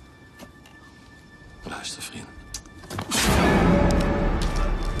Luister, vriend.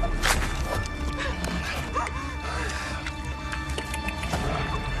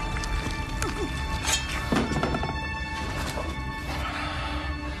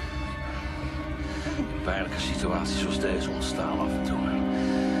 Pijnlijke situaties zoals deze ontstaan af en toe.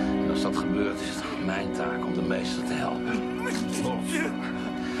 En als dat gebeurt, is het mijn taak om de meester te helpen.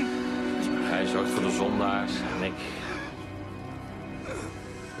 Hij zorgt voor de zondaars en ik...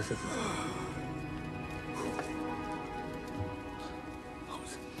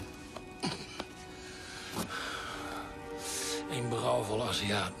 Een berouwvolle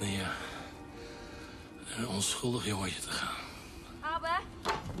Aziat neer. En een onschuldig jongetje te gaan. Albert?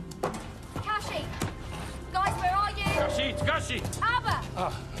 Kashi! Guys, where are you? Kashi! Albert!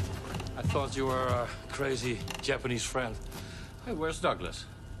 Ah, I thought you were a crazy Japanese friend. Hey, where's Douglas?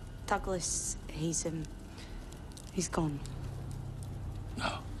 Douglas, he's gone.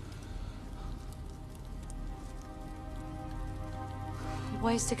 No.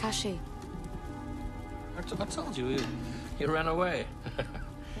 Where's Takashi? I told you, he ran away.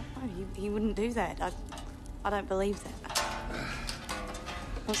 No, he wouldn't do that. I don't believe that.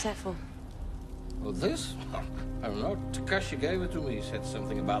 What's that for? Well, this? I don't know. Takashi gave it to me. He said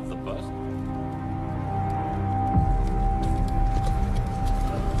something about the bus.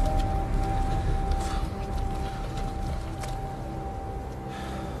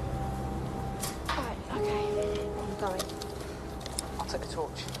 Right, okay. I'm going. I'll take a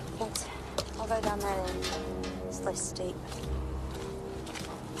torch. Thanks. I'll go down there then. It's less steep.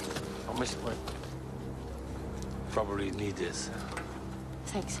 I'll miss it. Probably need this.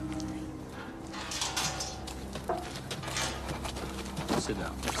 Thanks. Sit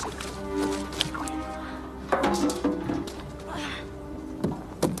down.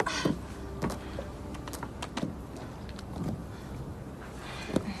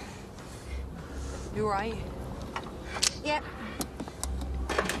 You all right? Yep.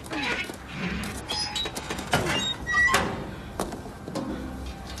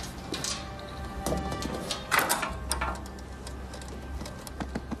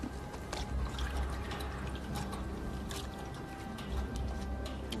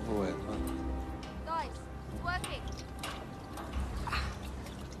 Guys, it's working.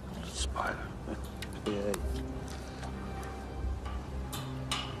 Spider. Yeah.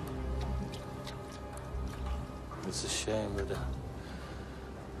 It's a shame that an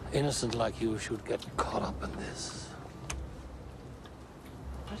innocent like you should get caught up in this.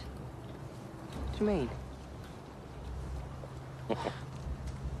 What do you mean? You're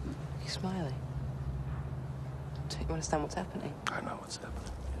smiling. Don't you understand what's happening? I know what's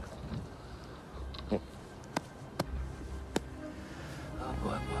happening. Oh,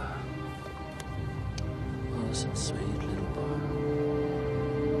 boy, boy. Innocent, sweet little boy.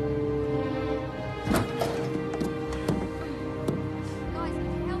 Guys, can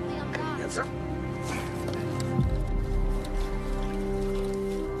you help me? I'm done. Yes, sir.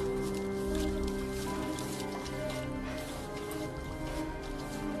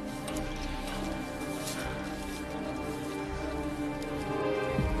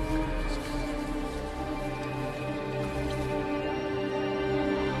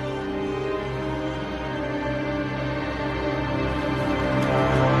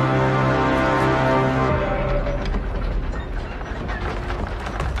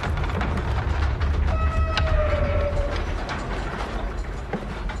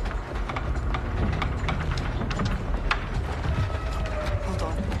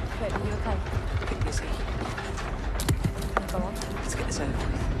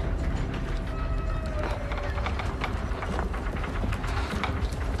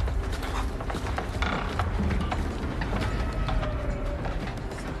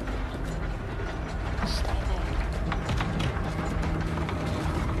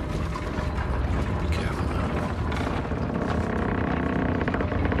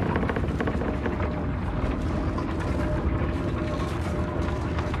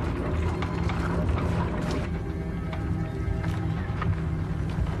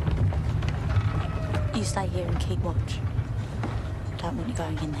 stay here and keep watch. Don't want you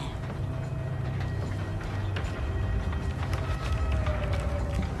going in there.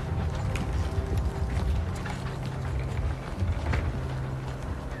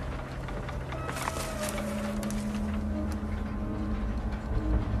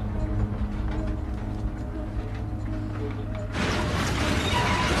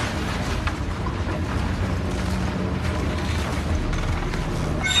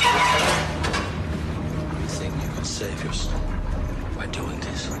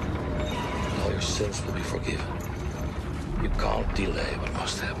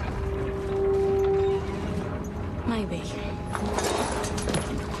 Maybe.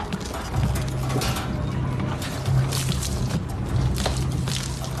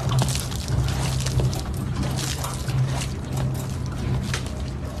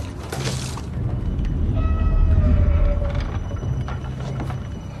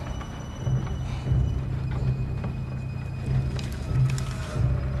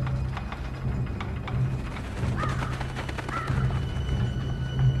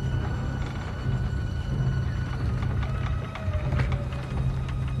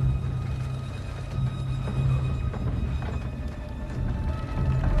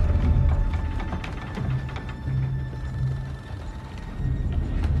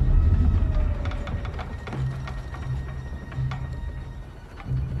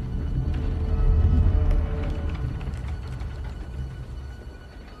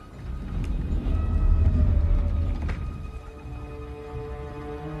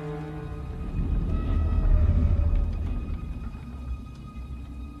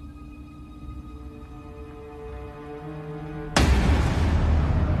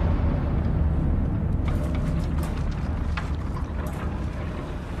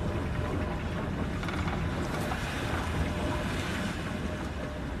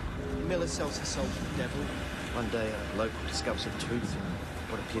 Miller sells his soul to the devil. One day, a local discovers a tooth and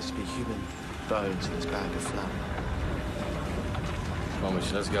what appears to be human bones in his bag of flour. Come on,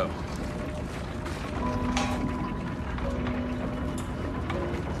 Mitch, let's go.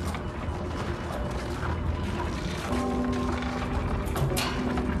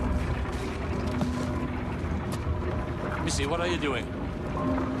 Missy, what are you doing?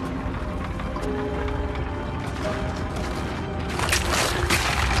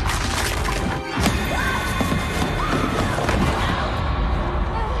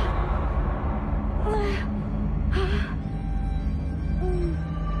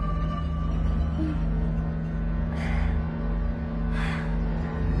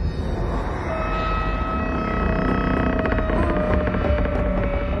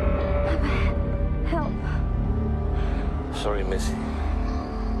 Sorry, Missy.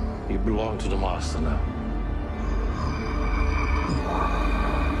 You belong to the master now.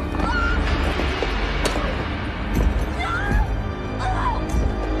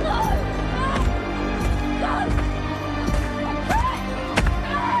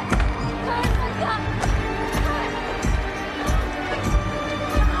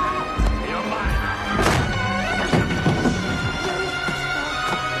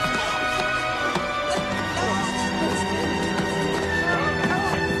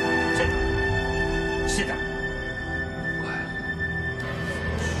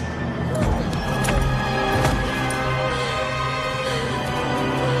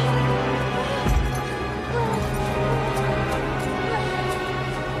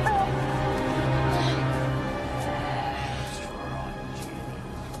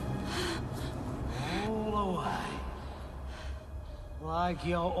 Like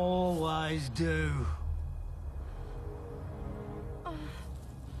you always do.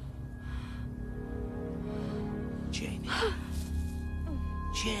 Jenny.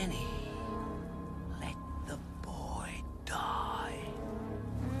 Jenny. Let the boy die.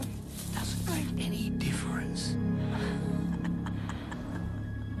 Doesn't make any difference.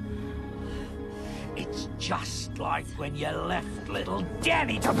 It's just like when you left little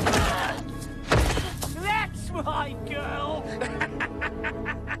Danny to burn. That's my girl!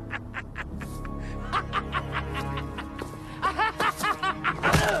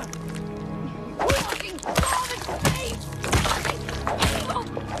 Fucking garbage thief! Fucking evil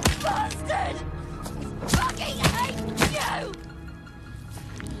bastard! Fucking hate you!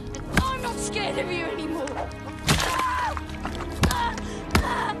 And I'm not scared of you anymore.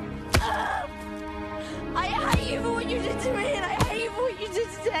 I hate you for what you did to me, and I hate you for what you did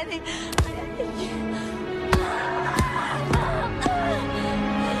to Danny. I hate you.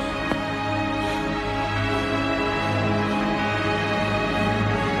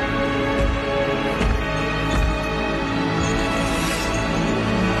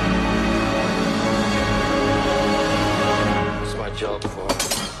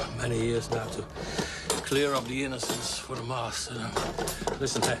 many years now to clear up the innocence for the masters.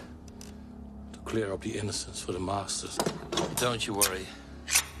 Listen, hey, to clear up the innocence for the masters. Don't you worry.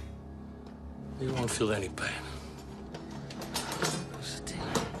 You won't feel any pain.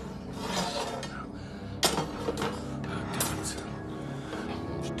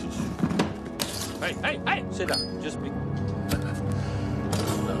 Hey, hey, hey! Sit down. Just be. No.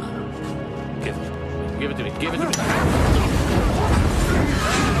 Give it. Give it to me. Give it to me.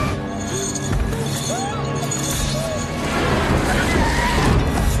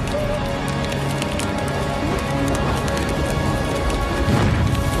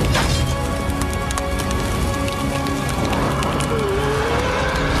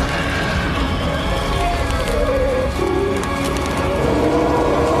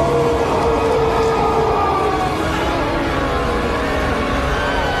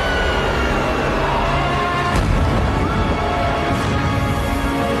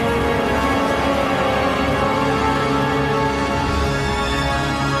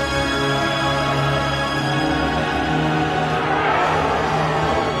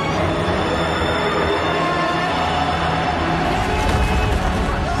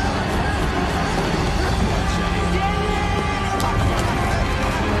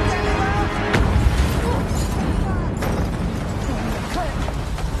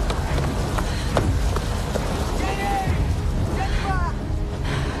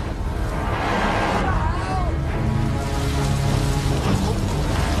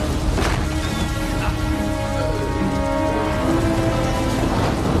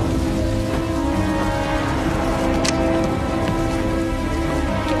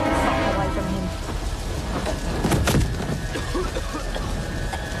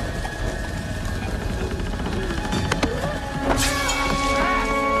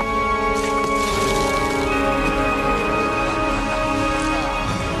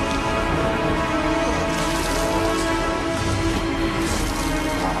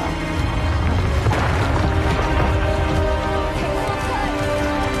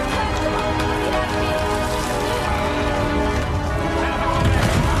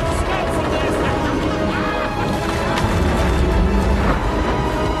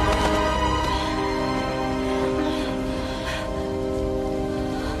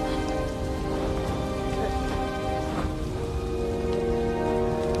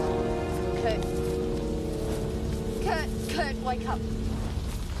 Wake up.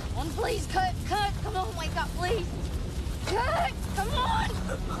 Come on, please, Kurt. Kurt, come on, wake up, please. Kurt, come on.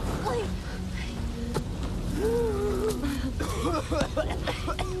 Please.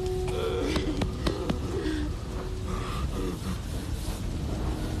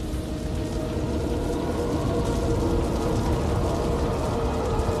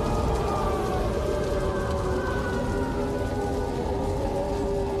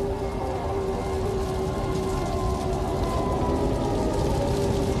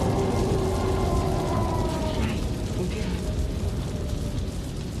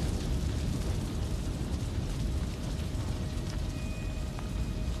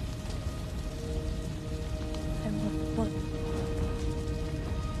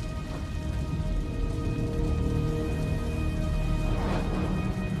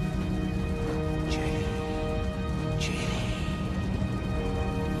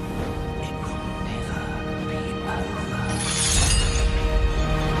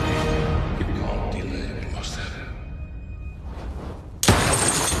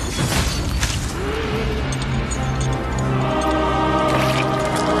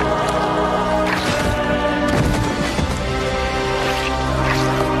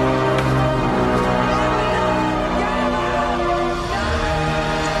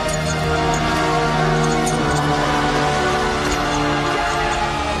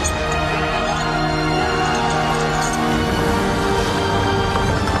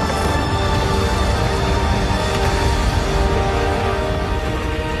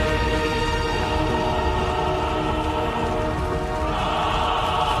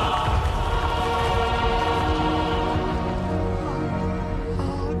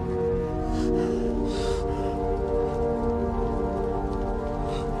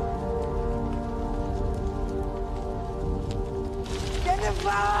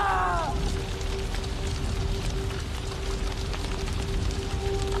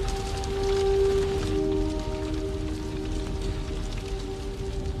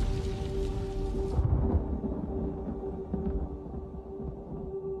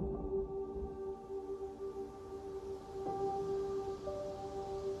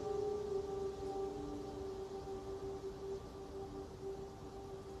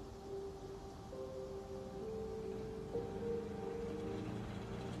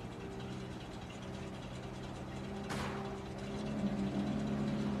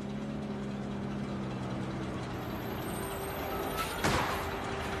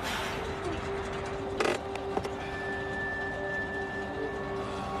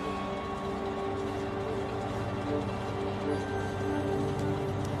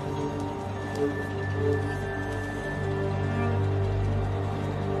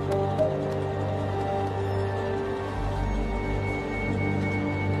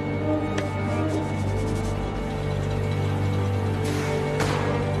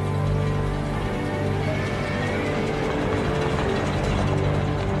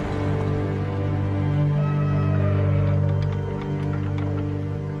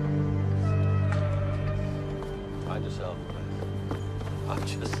 yourself. I'm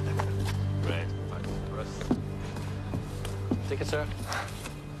just... Great. Rest. Ticket, sir?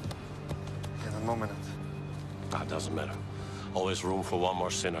 In a moment. That doesn't matter. Always room for one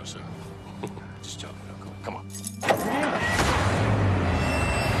more sinner, sir. Just joking.